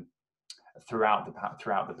throughout the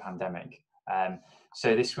pandemic.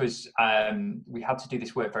 So this was we had to do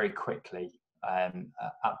this work very quickly. At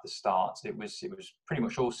the start, it was pretty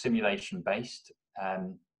much all simulation based,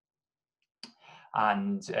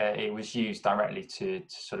 and it was used directly to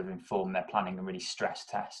sort of inform their planning and really stress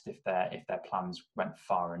test if their plans went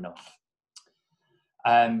far enough.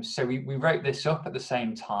 So we wrote this up at the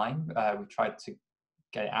same time. We tried to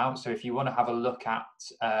get it out. So if you want to have a look at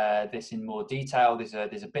this in more detail, there's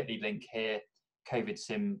a bit.ly link here. COVID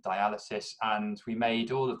sim dialysis, and we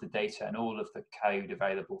made all of the data and all of the code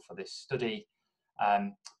available for this study.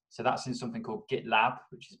 So that's in something called GitLab,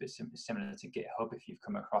 which is a bit similar to GitHub if you've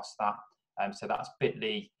come across that. So that's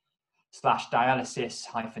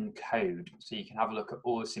bit.ly/dialysis-code. So you can have a look at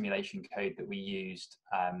all the simulation code that we used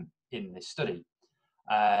in this study.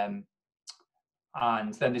 And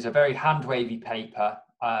then there's a very hand-wavy paper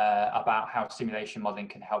about how simulation modeling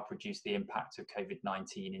can help reduce the impact of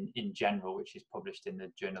COVID-19 in general, which is published in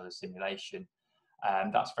the Journal of Simulation.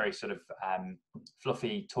 That's very sort of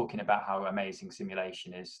fluffy, talking about how amazing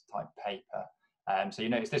simulation is type paper. So you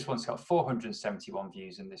notice this one's got 471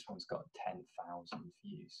 views and this one's got 10,000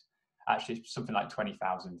 views. Actually, it's something like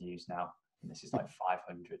 20,000 views now, and this is like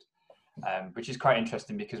 500, which is quite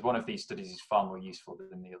interesting because one of these studies is far more useful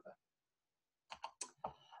than the other.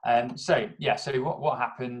 So what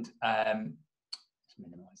happened, let's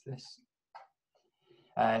minimize this.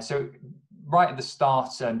 So right at the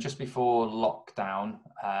start, just before lockdown,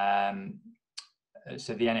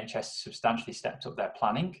 so the NHS substantially stepped up their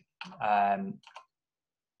planning.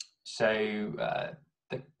 So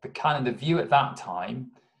the kind of the view at that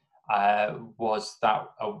time was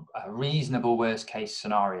that a reasonable worst case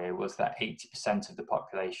scenario was that 80% of the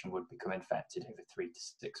population would become infected over 3 to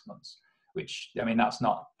 6 months. Which, I mean, that's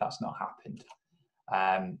not happened.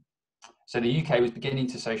 So the UK was beginning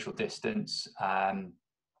to social distance,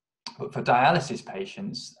 but for dialysis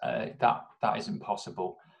patients, that isn't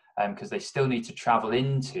possible because they still need to travel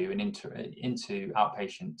into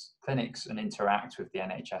outpatient clinics and interact with the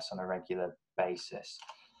NHS on a regular basis.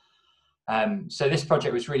 So this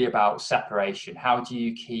project was really about separation. How do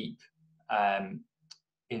you keep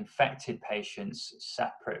infected patients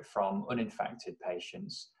separate from uninfected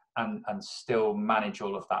patients and still manage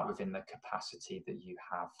all of that within the capacity that you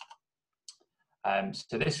have?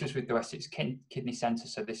 So this was with the Wessex Kidney Centre.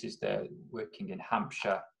 So this is the working in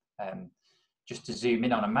Hampshire. Just to zoom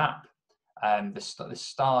in on a map, the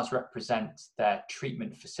stars represent their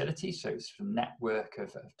treatment facilities. So it's from network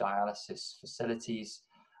of dialysis facilities,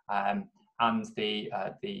 and the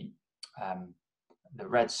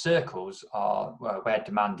red circles are where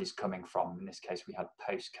demand is coming from. In this case, we had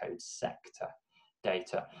postcode sector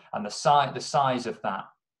data, and the size of that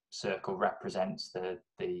circle represents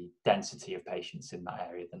the density of patients in that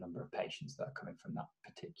area, the number of patients that are coming from that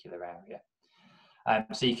particular area.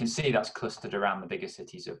 So you can see that's clustered around the bigger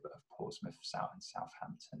cities of Portsmouth, South and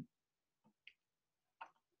Southampton.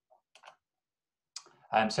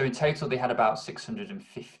 So in total, they had about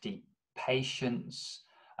 650 patients.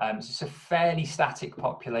 So it's a fairly static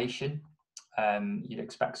population. You'd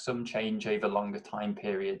expect some change over longer time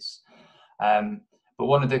periods. But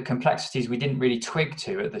one of the complexities we didn't really twig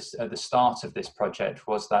to at the start of this project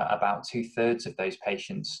was that about 2/3 of those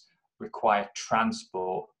patients require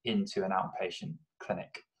transport into an outpatient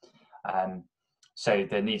clinic. So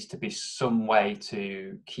there needs to be some way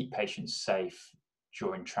to keep patients safe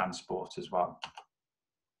during transport as well.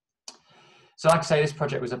 So like I say, this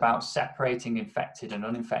project was about separating infected and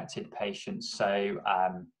uninfected patients. So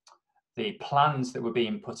the plans that were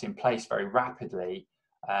being put in place very rapidly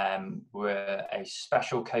were a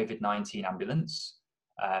special COVID-19 ambulance,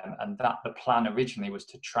 and that the plan originally was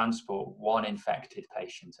to transport one infected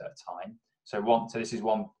patient at a time. So this is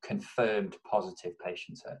one confirmed positive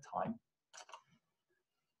patient at a time.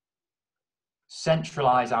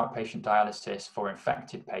 Centralise outpatient dialysis for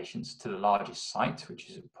infected patients to the largest site, which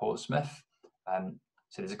is at Portsmouth.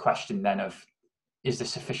 So there's a question then of, is there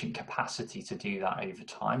sufficient capacity to do that over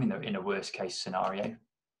time in a worst case scenario?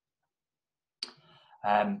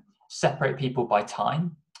 Separate people by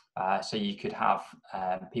time. So you could have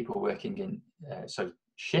people working in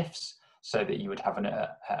shifts, so that you would have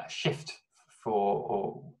a shift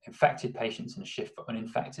for infected patients and a shift for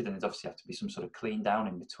uninfected, and there's obviously have to be some sort of clean down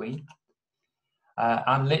in between.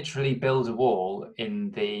 And literally build a wall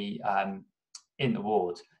in the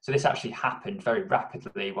ward. So this actually happened very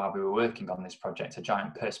rapidly while we were working on this project. A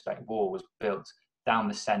giant perspex wall was built down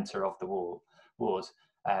the centre of the ward.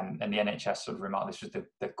 And the NHS sort of remarked this was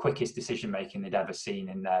the quickest decision making they'd ever seen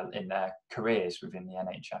in their careers within the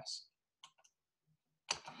NHS.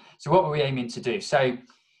 So what were we aiming to do? So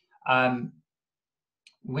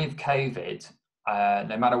with COVID,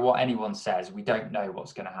 no matter what anyone says, we don't know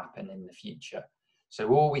what's going to happen in the future. So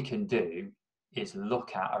all we can do is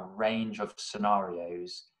look at a range of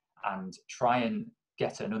scenarios and try and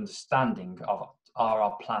get an understanding of, are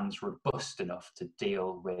our plans robust enough to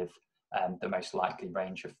deal with the most likely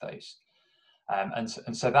range of those. And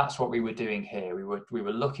so that's what we were doing here. We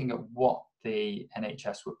were looking at what the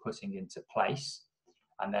NHS were putting into place,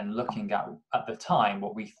 and then looking at the time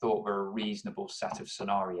what we thought were a reasonable set of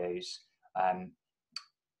scenarios.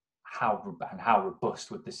 How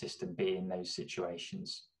robust would the system be in those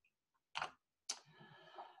situations?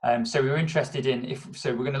 So we were interested in,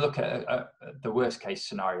 so we're going to look at the worst case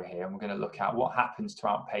scenario here, and we're going to look at what happens to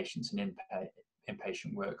outpatients and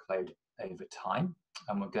inpatient workload over time,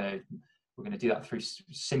 and we're going to do that through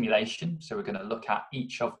simulation. So we're going to look at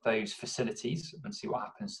each of those facilities and see what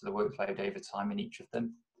happens to the workload over time in each of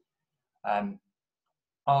them.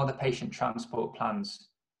 Are the patient transport plans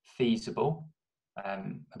feasible?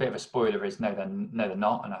 A bit of a spoiler is no, they're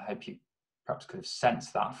not, and I hope you perhaps could have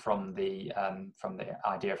sensed that from the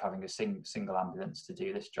idea of having a single ambulance to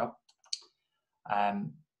do this job.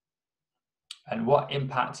 And what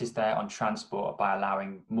impact is there on transport by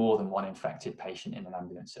allowing more than one infected patient in an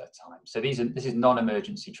ambulance at a time? So this is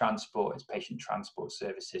non-emergency transport. It's patient transport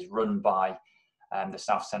services run by the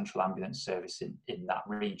South Central Ambulance Service in that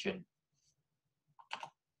region.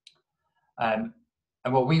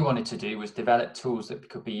 And what we wanted to do was develop tools that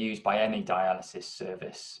could be used by any dialysis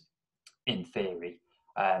service in theory,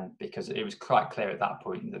 because it was quite clear at that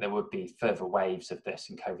point that there would be further waves of this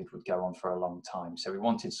and COVID would go on for a long time. So we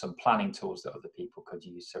wanted some planning tools that other people could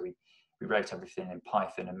use. So we wrote everything in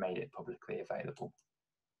Python and made it publicly available.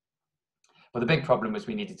 But the big problem was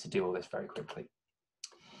we needed to do all this very quickly.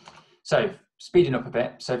 So speeding up a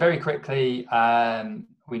bit. So very quickly,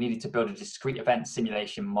 we needed to build a discrete event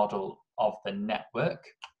simulation model of the network.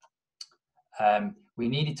 We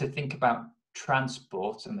needed to think about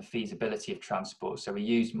transport and the feasibility of transport. So we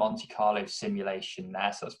used Monte Carlo simulation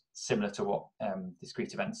there. So that's similar to what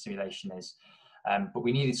discrete event simulation is. but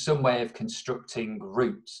we needed some way of constructing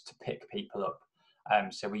routes to pick people up.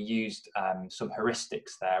 So we used some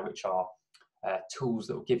heuristics there, which are tools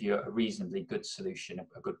that will give you a reasonably good solution,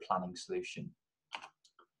 a good planning solution.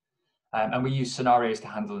 And we use scenarios to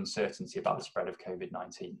handle uncertainty about the spread of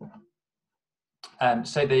COVID-19.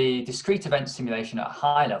 So the discrete event simulation at a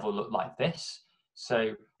high level looked like this.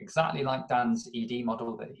 So exactly like Dan's ED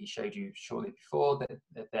model that he showed you shortly before,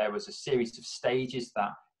 that there was a series of stages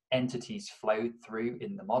that entities flowed through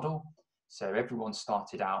in the model. So everyone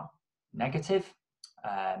started out negative,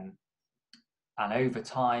 and over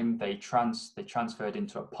time they transferred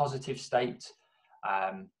into a positive state.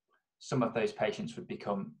 Some of those patients would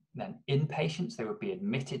become then inpatients, they would be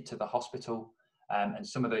admitted to the hospital, and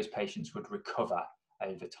some of those patients would recover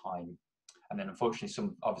over time. And then unfortunately,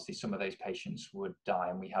 some of those patients would die,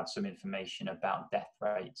 and we had some information about death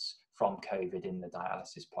rates from COVID in the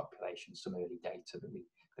dialysis population, some early data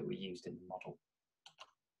that we used in the model.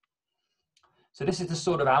 So this is the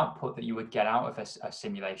sort of output that you would get out of a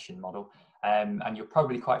simulation model. And you're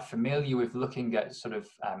probably quite familiar with looking at sort of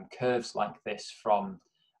curves like this from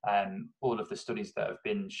all of the studies that have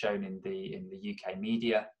been shown in the UK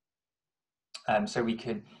media. So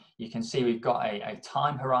you can see we've got a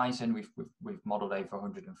time horizon. We've modeled over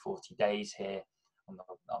 140 days here on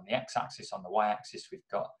the x-axis. On the y-axis, we've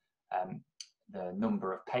got the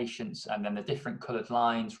number of patients, and then the different coloured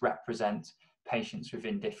lines represent patients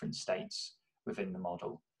within different states within the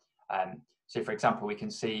model. So for example, we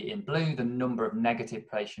can see in blue the number of negative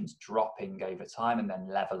patients dropping over time and then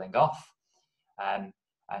levelling off.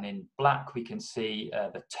 And in black, we can see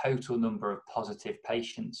the total number of positive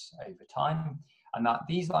patients over time. And that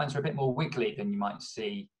these lines are a bit more wiggly than you might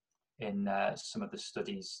see in some of the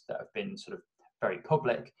studies that have been sort of very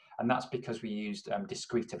public. And that's because we used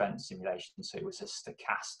discrete event simulation. So it was a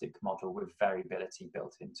stochastic model with variability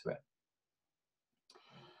built into it.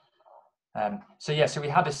 So we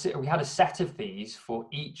had a set of these for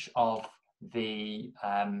each of the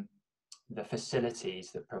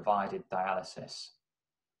facilities that provided dialysis.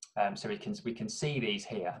 So we can see these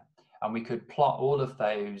here, and we could plot all of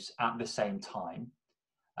those at the same time,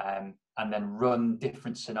 and then run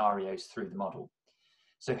different scenarios through the model.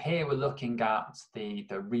 So here we're looking at the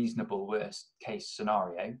reasonable worst case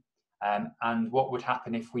scenario, and what would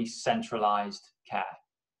happen if we centralized care.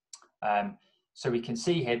 So we can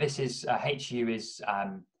see here, this is HU is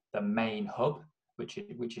the main hub, which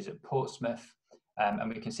is at Portsmouth, and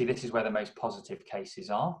we can see this is where the most positive cases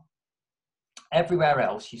are. Everywhere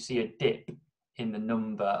else, you see a dip in the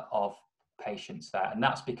number of patients there, and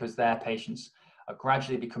that's because their patients are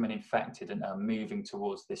gradually becoming infected and are moving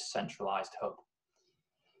towards this centralized hub.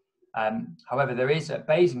 However, there is at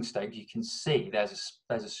Basingstoke, you can see there's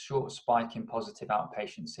a short spike in positive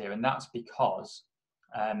outpatients here, and that's because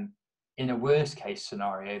in a worst case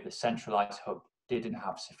scenario, the centralized hub didn't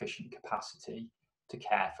have sufficient capacity to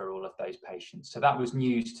care for all of those patients. So that was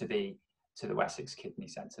news to the Wessex Kidney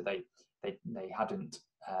Centre. They hadn't,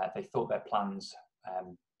 they thought their plans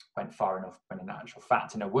went far enough, when in actual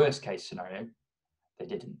fact, in a worst case scenario, they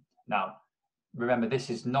didn't. Now, remember, this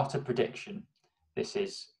is not a prediction. This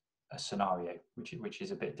is a scenario, which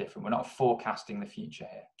is a bit different. We're not forecasting the future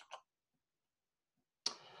here.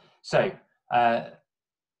 So,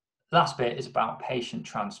 last bit is about patient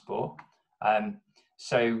transport.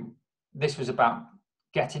 So this was about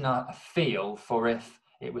getting a feel for if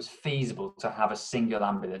it was feasible to have a single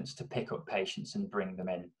ambulance to pick up patients and bring them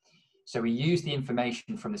in. So we used the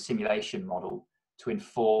information from the simulation model to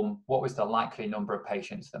inform what was the likely number of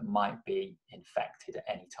patients that might be infected at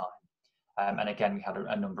any time. And again, we had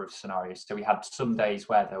a number of scenarios. So we had some days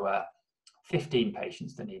where there were 15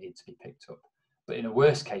 patients that needed to be picked up. But in a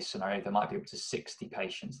worst case scenario, there might be up to 60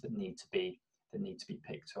 patients that need to be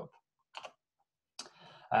picked up.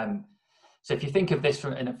 So if you think of this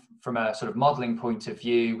from a sort of modelling point of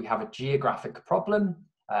view, we have a geographic problem.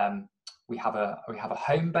 We have a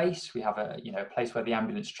home base. We have a place where the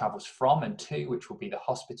ambulance travels from and to, which will be the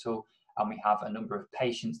hospital, and we have a number of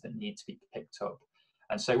patients that need to be picked up.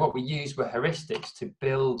 And so what we used were heuristics to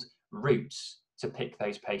build routes to pick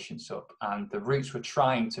those patients up, and the routes were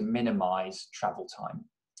trying to minimise travel time.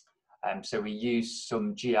 So we used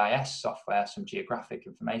some GIS software, some geographic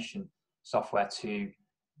information software to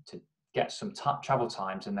get some travel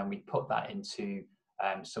times, and then we put that into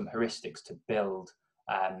some heuristics to build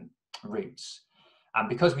routes. And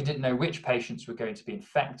because we didn't know which patients were going to be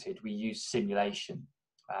infected, we used simulation.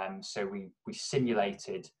 So we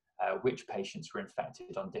simulated which patients were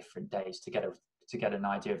infected on different days to get an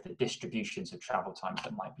idea of the distributions of travel times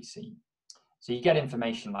that might be seen. So you get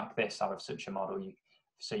information like this out of such a model.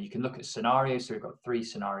 So you can look at scenarios. So we've got 3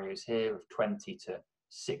 scenarios here of 20 to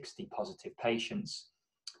 60 positive patients.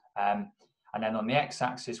 And then on the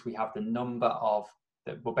x-axis, we have the number of,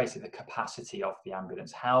 well, basically the capacity of the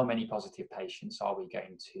ambulance. How many positive patients are we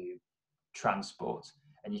going to transport?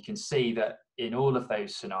 And you can see that in all of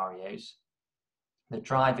those scenarios, the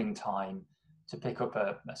driving time to pick up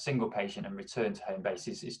a single patient and return to home base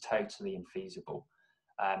is totally infeasible.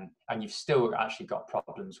 And you've still actually got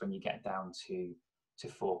problems when you get down to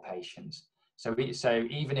 4 patients. So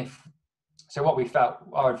what we felt,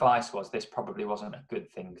 our advice was this probably wasn't a good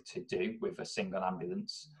thing to do with a single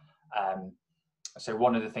ambulance. So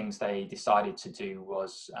one of the things they decided to do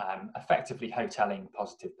was effectively hoteling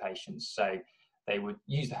positive patients. So they would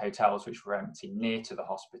use the hotels which were empty near to the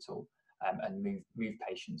hospital, and move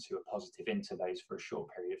patients who are positive into those for a short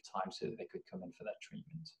period of time so that they could come in for their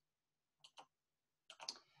treatment.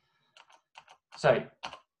 So,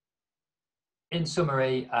 in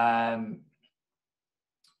summary,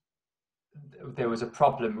 there was a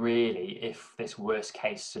problem really if this worst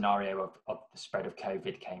case scenario of the spread of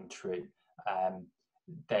COVID came true.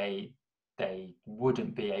 They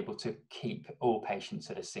wouldn't be able to keep all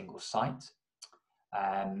patients at a single site.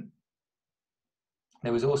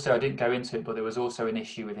 There was also, I didn't go into it, but there was also an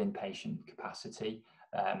issue with inpatient capacity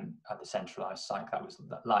at the centralised site that was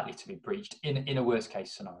likely to be breached in a worst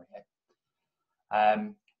case scenario.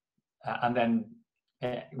 And then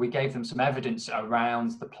we gave them some evidence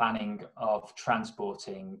around the planning of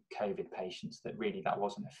transporting COVID patients that really that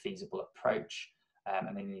wasn't a feasible approach,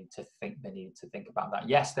 and they needed to think about that.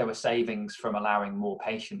 Yes, there were savings from allowing more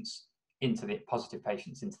patients positive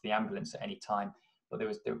patients into the ambulance at any time, but there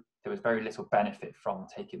was very little benefit from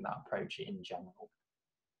taking that approach in general.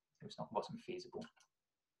 It wasn't feasible.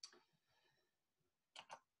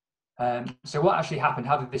 So what actually happened?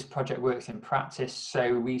 How did this project work in practice?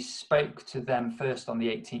 So we spoke to them first on the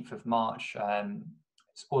 18th of March.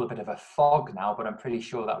 It's all a bit of a fog now, but I'm pretty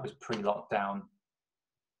sure that was pre-lockdown.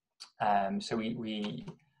 So we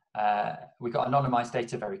got anonymized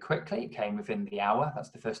data very quickly. It came within the hour.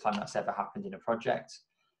 That's the first time that's ever happened in a project.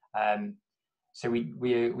 So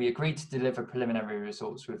we agreed to deliver preliminary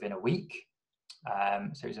results within a week.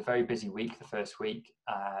 So it was a very busy week, the first week.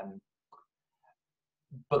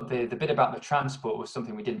 But the bit about the transport was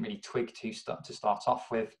something we didn't really twig to start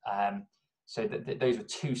off with. So those were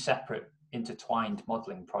 2 separate intertwined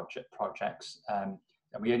modelling projects. And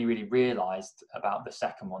we only really realised about the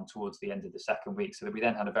second one towards the end of the second week, so that we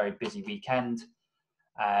then had a very busy weekend.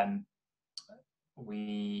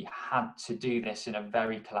 We had to do this in a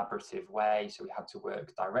very collaborative way, so we had to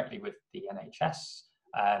work directly with the NHS.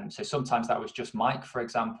 So sometimes that was just Mike, for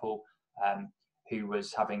example, who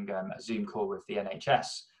was having a Zoom call with the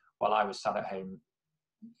NHS while I was sat at home,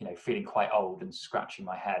 feeling quite old and scratching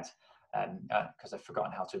my head because I'd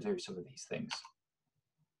forgotten how to do some of these things.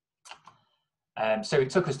 So it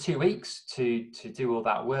took us 2 weeks to do all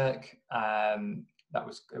that work. It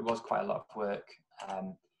was quite a lot of work.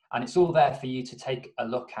 And it's all there for you to take a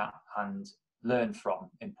look at and learn from,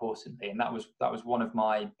 importantly. And that was one of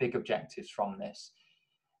my big objectives from this,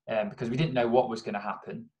 because we didn't know what was going to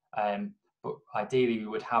happen. But ideally, we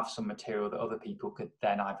would have some material that other people could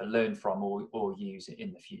then either learn from or use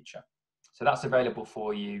in the future. So that's available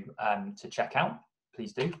for you to check out.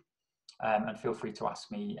 Please do. And feel free to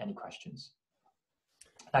ask me any questions.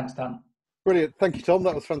 Thanks, Dan. Brilliant. Thank you, Tom.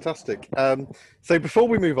 That was fantastic. So before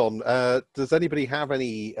we move on, does anybody have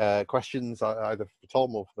any questions, either for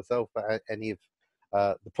Tom or for myself, about any of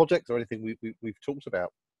the project or anything we've talked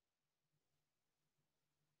about?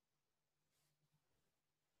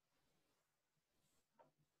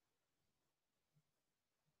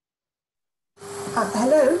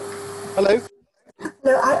 Hello. Hello.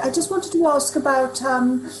 Hello. I just wanted to ask about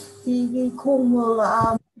the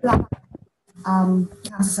Cornwall black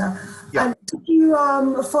cancer. Yeah. And did you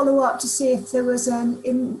follow up to see if there was an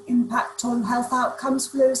impact on health outcomes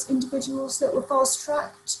for those individuals that were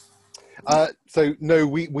fast-tracked? So no,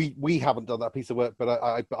 we haven't done that piece of work, but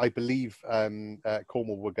I believe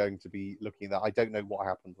Cornwall were going to be looking at that. I don't know what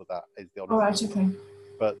happened with that, is the honest. All right. Okay.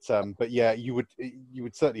 But yeah, you would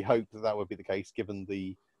certainly hope that would be the case, given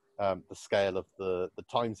the scale of the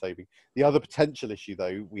time saving. The other potential issue,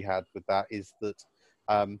 though, we had with that is that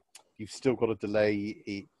you've still got a delay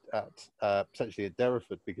it at potentially at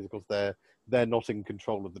Derriford, because of course they're not in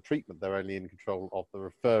control of the treatment. They're only in control of the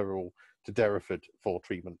referral to Derriford for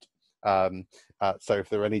treatment. So if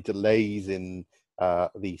there are any delays in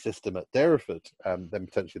the system at Derriford, then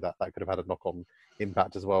potentially that could have had a knock-on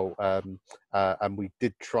impact as well. And we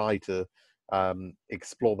did try to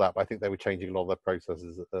explore that, but I think they were changing a lot of their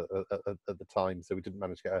processes at the time, so we didn't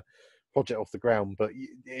manage to get a project off the ground. But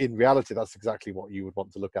in reality, that's exactly what you would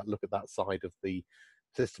want to look at. Look at that side of the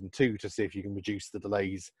system too, to see if you can reduce the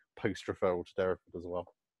delays post referral to Derriford as well.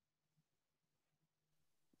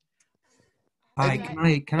 Hi,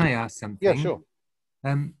 can I ask something? Yeah, sure.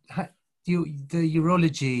 The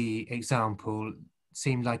urology example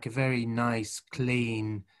seemed like a very nice,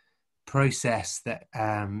 clean process that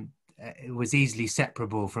was easily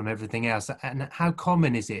separable from everything else. And how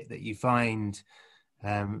common is it that you find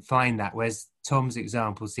that, whereas Tom's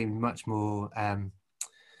example seemed much more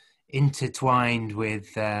intertwined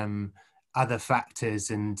with other factors,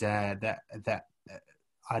 and that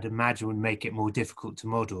I'd imagine would make it more difficult to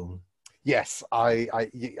model? Yes,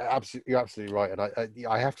 you're absolutely right, and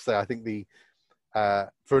I have to say, I think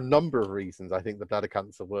for a number of reasons, I think the bladder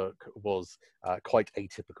cancer work was quite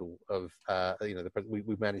atypical of,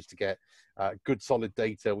 we managed to get good solid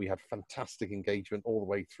data. We had fantastic engagement all the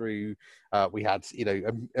way through. We had,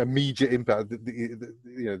 immediate impact.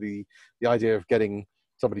 The idea of getting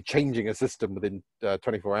somebody changing a system within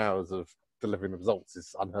 24 hours of delivering the results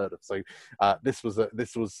is unheard of. So this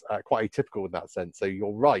was quite atypical in that sense. So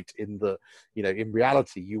you're right in that, in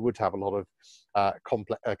reality, you would have a lot of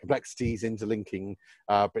complexities, interlinking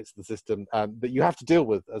bits of the system that you have to deal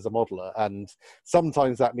with as a modeler. And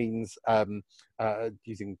sometimes that means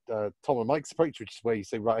using Tom and Mike's approach, which is where you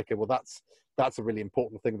say, right, okay, well, that's a really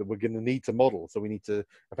important thing that we're going to need to model. So we need to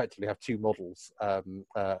effectively have two models,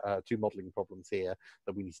 two modeling problems here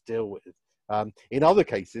that we need to deal with. In other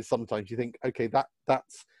cases, sometimes you think, okay, that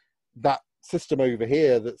system over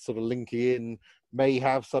here that's sort of linking in may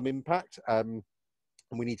have some impact, and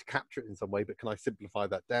we need to capture it in some way. But can I simplify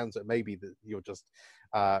that down so it may be that you're just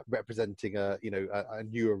representing a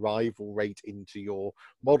new arrival rate into your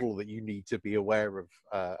model that you need to be aware of,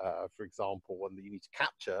 for example, and that you need to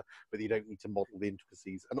capture, but you don't need to model the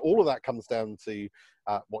intricacies. And all of that comes down to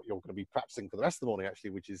what you're going to be practicing for the rest of the morning, actually,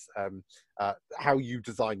 which is how you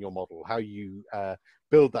design your model, how you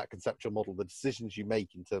build that conceptual model, the decisions you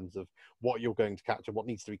make in terms of what you're going to capture, what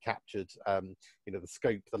needs to be captured, the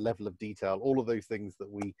scope, the level of detail, all of those things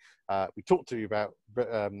that we talked to you about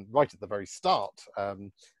right at the very start.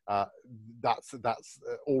 That's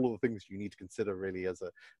all of the things you need to consider really as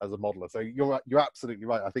a modeler. So you're absolutely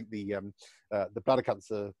right. I think the bladder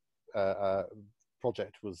cancer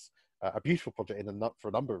project was a beautiful project for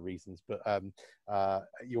a number of reasons, but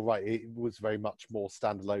you're right, it was very much more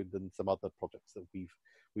standalone than some other projects that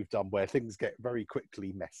we've done, where things get very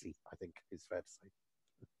quickly messy, I think is fair to say.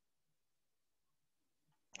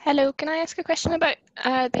 Hello, can I ask a question about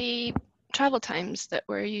the travel times that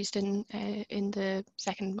were used in the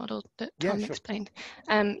second model that Tom explained?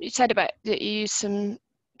 You said about that you used some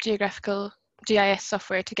geographical GIS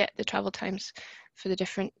software to get the travel times for the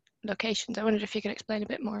different locations. I wondered if you could explain a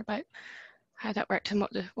bit more about how that worked and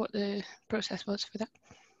what the process was for that.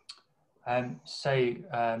 So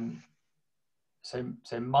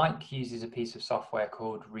Mike uses a piece of software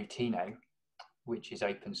called Routino, which is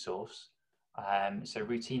open source. So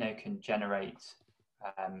Routino can generate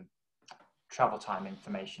travel time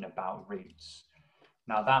information about routes.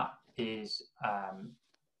 Now that is,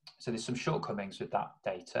 so there's some shortcomings with that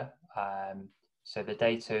data. So the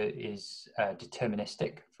data is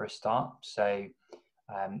deterministic for a start. So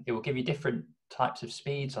it will give you different types of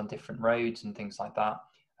speeds on different roads and things like that.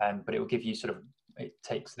 But it will give you it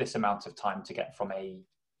takes this amount of time to get from A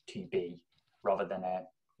to B rather than a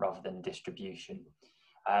distribution.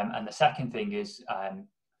 And the second thing is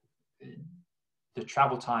the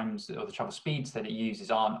travel times or the travel speeds that it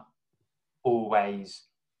uses aren't always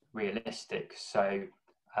realistic. So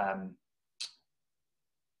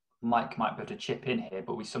Mike might be able to chip in here,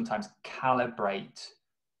 but we sometimes calibrate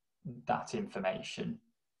that information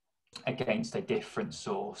against a different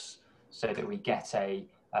source so that we get a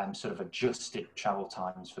sort of adjusted travel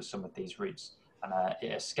times for some of these routes. And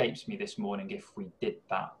it escapes me this morning if we did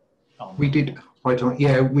that. We did,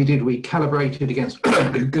 we did. We calibrated against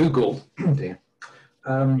Google. Dear.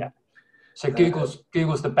 Yeah. So Google's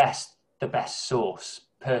the best source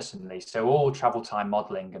personally. So all travel time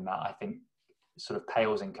modeling and that, I think, sort of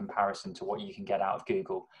pales in comparison to what you can get out of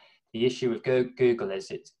Google. The issue with Google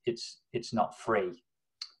is it's not free.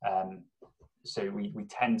 So we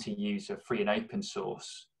tend to use a free and open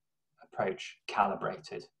source approach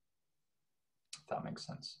calibrated, if that makes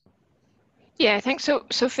sense. Yeah, thanks. So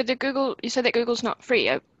for the Google, you said that Google's not free.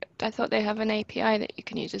 I thought they have an API that you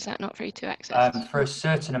can use. Is that not free to access? For a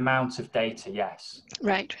certain amount of data, yes.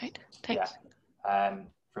 Right. Thanks. Yeah.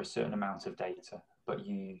 For a certain amount of data, but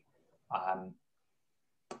you, I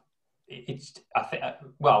think.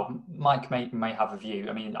 Well, Mike may have a view.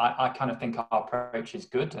 I mean, I kind of think our approach is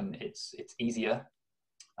good and it's easier.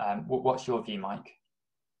 What's your view, Mike?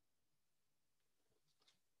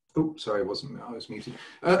 Oh, sorry, I was muted.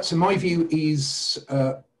 So my view is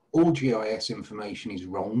all GIS information is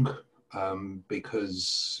wrong,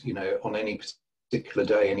 because, you know, on any particular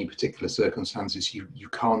day, any particular circumstances, you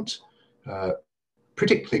can't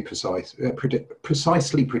precisely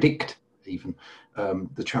predict even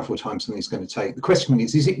the travel time something's going to take. The question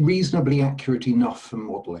is it reasonably accurate enough for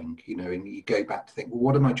modelling? You know, and you go back to think, well,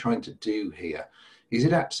 what am I trying to do here? Is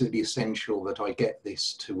it absolutely essential that I get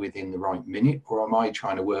this to within the right minute, or am I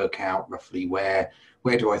trying to work out roughly where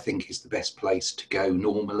do I think is the best place to go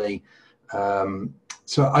normally?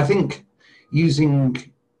 So I think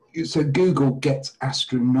so Google gets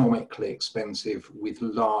astronomically expensive with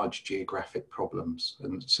large geographic problems,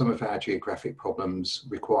 and some of our geographic problems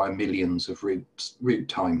require millions of route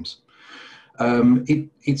times.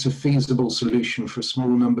 It's a feasible solution for a small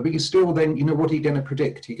number, but you still then, you know, what are you going to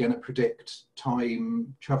predict? You're going to predict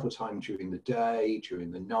travel time during the day,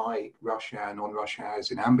 during the night, rush hour, non-rush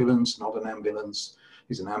hours, in ambulance, not an ambulance,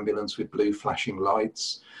 is an ambulance with blue flashing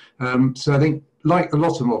lights. So I think, like a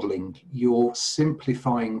lot of modelling, you're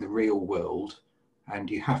simplifying the real world, and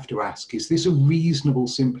you have to ask, is this a reasonable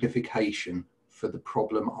simplification for the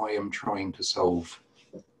problem I am trying to solve?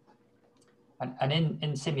 And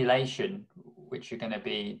in simulation, which you're going to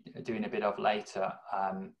be doing a bit of later,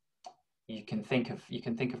 you can think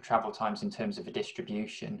of travel times in terms of a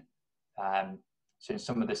distribution. So in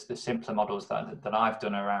some of the simpler models that I've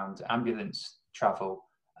done around ambulance travel,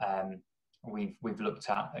 we've looked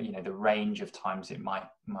at, you know, the range of times it might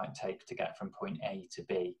take to get from point A to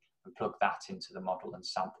B, and plug that into the model and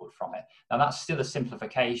sampled from it. Now that's still a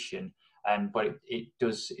simplification, but it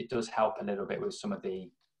does help a little bit with some of the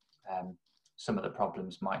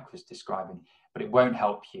problems Mike was describing, but it won't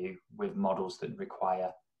help you with models that require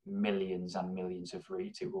millions and millions of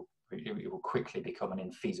routes. It will quickly become an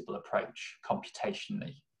infeasible approach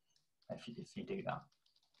computationally if you do that.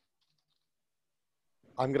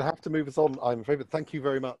 I'm going to have to move us on, I'm afraid, but thank you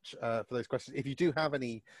very much for those questions. If you do have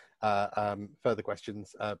any further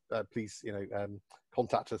questions, please, you know,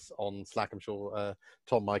 contact us on Slack. I'm sure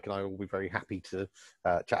Tom, Mike, and I will be very happy to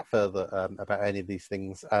chat further about any of these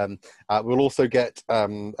things. We'll also get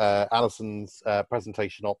Alison's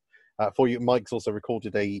presentation up for you. Mike's also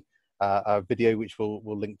recorded a video which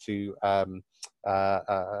we'll link to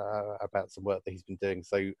about some work that he's been doing.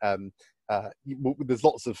 So there's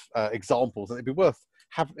lots of examples, and it'd be worth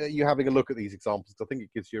you having a look at these examples, because I think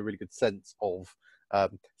it gives you a really good sense of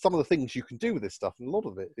some of the things you can do with this stuff, and a lot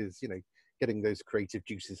of it is, you know, getting those creative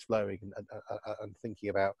juices flowing and thinking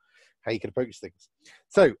about how you can approach things.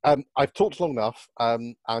 So I've talked long enough,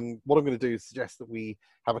 and what I'm going to do is suggest that we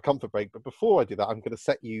have a comfort break. But before I do that, I'm going to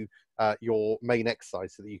set you your main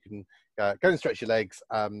exercise so that you can go and stretch your legs,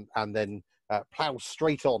 and then plow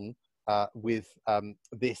straight on with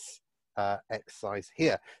this exercise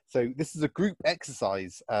here. So this is a group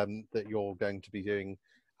exercise that you're going to be doing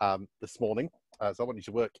this morning. So I want you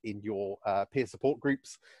to work in your peer support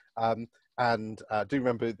groups, and do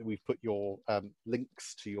remember that we've put your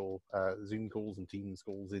links to your Zoom calls and Teams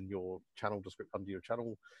calls in your channel description under your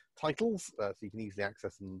channel titles, so you can easily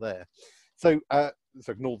access them there. So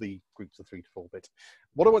so ignore the groups of 3 to 4 bit.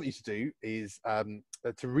 What I want you to do is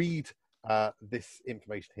to read this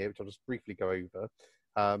information here, which I'll just briefly go over.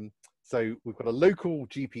 So we've got a local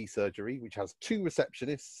GP surgery which has 2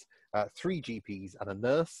 receptionists, 3 GPs and a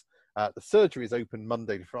nurse. The surgery is open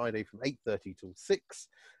Monday to Friday from 8:30 till 6.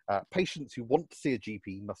 Patients who want to see a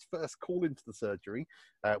GP must first call into the surgery,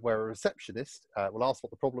 where a receptionist will ask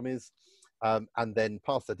what the problem is, and then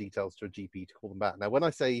pass their details to a GP to call them back. Now, when I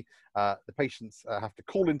say the patients have to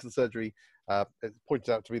call into the surgery, it pointed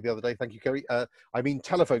out to me the other day, thank you, Kerry, I mean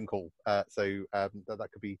telephone call. So that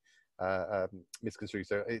could be misconstrued.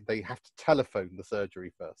 So they have to telephone the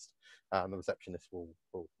surgery first, and the receptionist will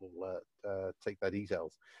take their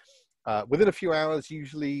details. Within a few hours,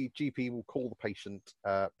 usually GP will call the patient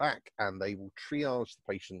back, and they will triage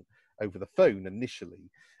the patient over the phone initially.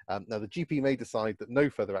 Now, the GP may decide that no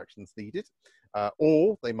further action is needed,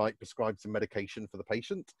 or they might prescribe some medication for the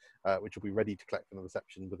patient, which will be ready to collect from the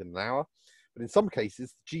reception within an hour. But in some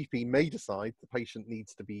cases, the GP may decide the patient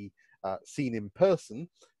needs to be seen in person,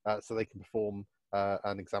 so they can perform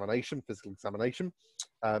an examination, physical examination.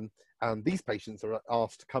 And these patients are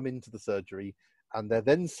asked to come into the surgery, and they're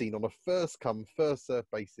then seen on a first-come, first-served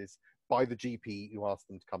basis by the GP who asked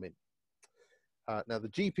them to come in. Now, the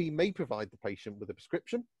GP may provide the patient with a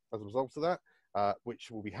prescription as a result of that,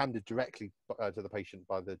 which will be handed directly to the patient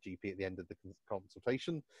by the GP at the end of the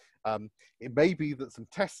consultation. It may be that some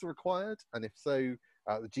tests are required, and if so,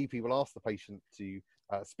 the GP will ask the patient to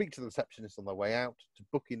speak to the receptionist on their way out, to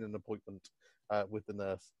book in an appointment with the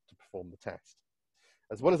nurse to perform the test.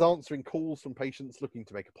 As well as answering calls from patients looking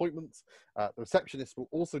to make appointments, the receptionist will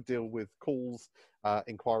also deal with calls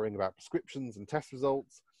inquiring about prescriptions and test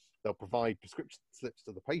results. They'll provide prescription slips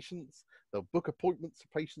to the patients, they'll book appointments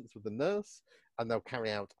for patients with the nurse, and they'll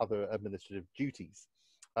carry out other administrative duties.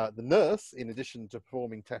 The nurse, in addition to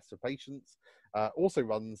performing tests for patients, also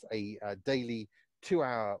runs a daily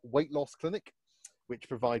 2-hour weight loss clinic, which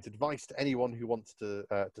provides advice to anyone who wants to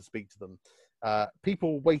speak to them.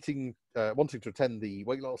 People wanting to attend the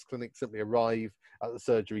weight loss clinic simply arrive at the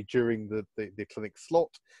surgery during the clinic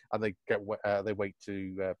slot, and they wait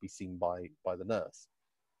to be seen by the nurse.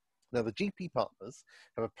 Now, the GP partners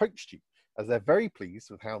have approached you as they're very pleased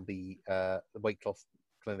with how the weight loss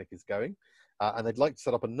clinic is going, and they'd like to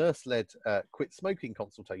set up a nurse-led quit smoking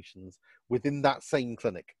consultations within that same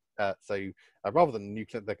clinic. So rather than a new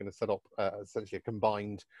clinic, they're going to set up essentially a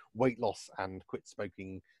combined weight loss and quit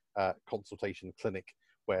smoking consultation clinic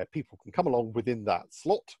where people can come along within that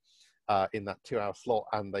slot, in that 2-hour slot,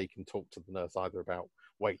 and they can talk to the nurse either about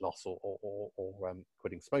weight loss or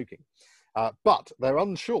quitting smoking. But they're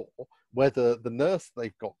unsure whether the nurse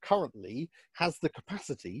they've got currently has the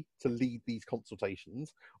capacity to lead these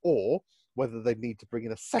consultations, or whether they need to bring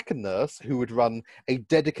in a second nurse who would run a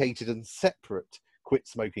dedicated and separate quit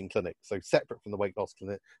smoking clinic. So separate from the weight loss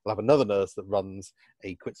clinic, they'll have another nurse that runs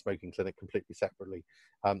a quit smoking clinic completely separately,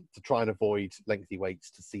 to try and avoid lengthy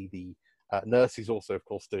waits to see the nurse, who's also, of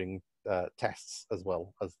course, doing tests as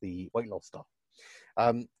well as the weight loss stuff.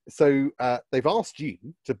 So they've asked you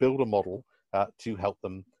to build a model to help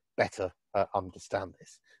them better understand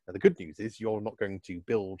this. Now, the good news is you're not going to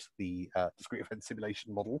build the discrete event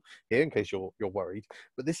simulation model here, in case you're worried,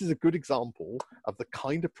 but this is a good example of the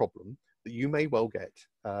kind of problem that you may well get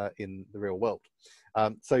in the real world.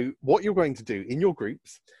 So what you're going to do in your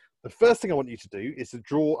groups, the first thing I want you to do is to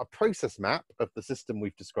draw a process map of the system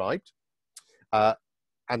we've described.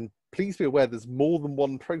 And please be aware there's more than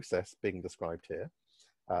one process being described here.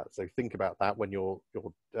 So think about that when you're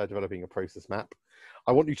developing a process map.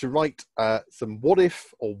 I want you to write some what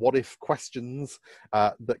if questions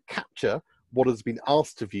that capture what has been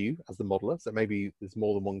asked of you as the modeler. So maybe there's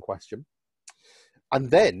more than one question. And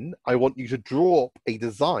then I want you to draw up a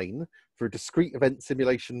design for a discrete event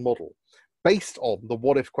simulation model based on the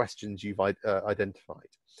what if questions you've identified.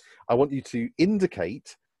 I want you to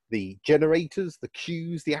indicate the generators, the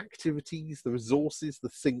queues, the activities, the resources, the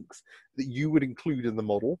sinks that you would include in the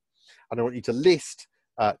model. And I want you to list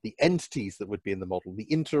the entities that would be in the model, the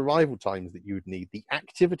inter-arrival times that you would need, the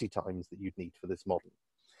activity times that you'd need for this model.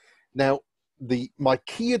 Now, my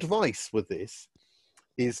key advice with this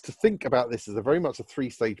is to think about this as very much a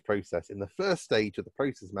 3-stage process. In the first stage of the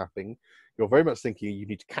process mapping, you're very much thinking you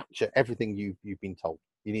need to capture everything you've been told.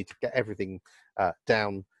 You need to get everything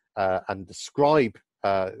down and describe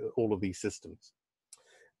all of these systems.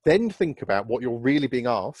 Then think about what you're really being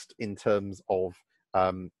asked in terms of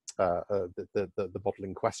the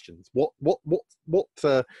modeling questions. What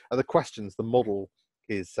are the questions the model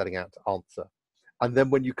is setting out to answer? And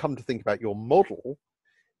then when you come to think about your model,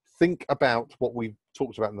 think about what we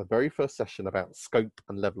talked about in the very first session about scope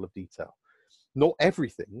and level of detail. Not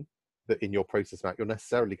everything that in your process map you're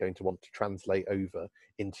necessarily going to want to translate over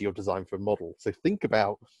into your design for a model. So think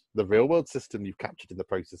about the real world system you've captured in the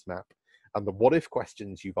process map and the what if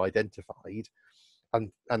questions you've identified,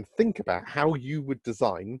 and think about how you would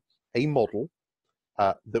design a model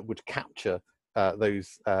that would capture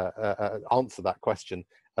those, answer that question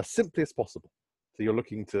as simply as possible. So you're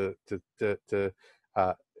looking to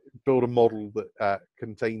build a model that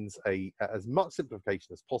contains as much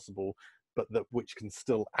simplification as possible, but which can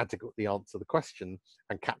still adequately answer the question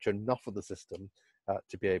and capture enough of the system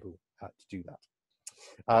to be able to do that.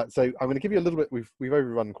 So I'm going to give you a little bit, we've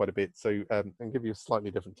overrun quite a bit, so and give you a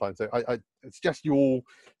slightly different time. So I suggest you all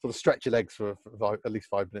sort of stretch your legs for at least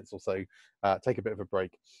 5 minutes or so, take a bit of a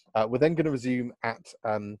break. We're then going to resume at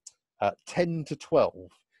 10 to 12,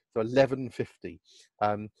 so 11:50.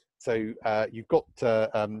 So you've got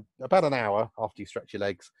about an hour after you stretch your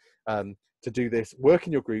legs to do this. Work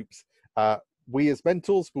in your groups. We as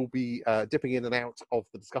mentors will be dipping in and out of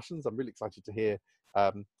the discussions. I'm really excited to hear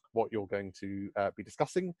what you're going to be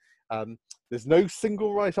discussing. There's no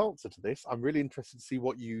single right answer to this. I'm really interested to see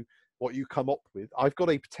what you come up with. I've got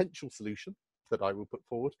a potential solution that I will put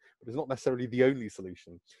forward, but it's not necessarily the only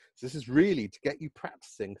solution. So this is really to get you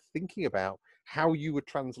practicing, thinking about how you would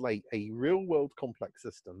translate a real world complex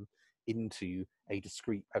system into a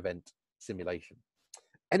discrete event simulation.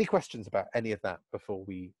 Any questions about any of that before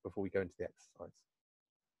we go into the exercise?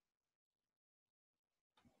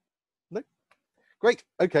 No? Great.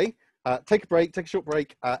 Okay. Take a short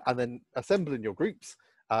break, and then assemble in your groups.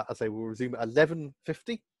 As I say, we'll resume at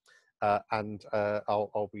 11:50, and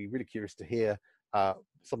I'll be really curious to hear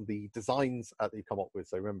some of the designs that you come up with.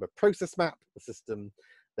 So remember, process map the system,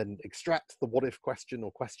 then extract the what if question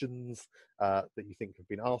or questions that you think have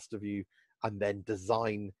been asked of you, and then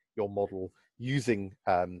design your model using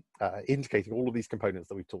indicating all of these components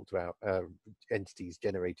that we've talked about, entities,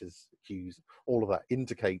 generators, queues, all of that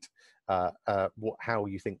indicate how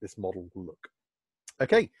you think this model will look.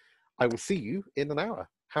 Okay, I will see you in an hour.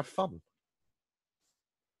 Have fun.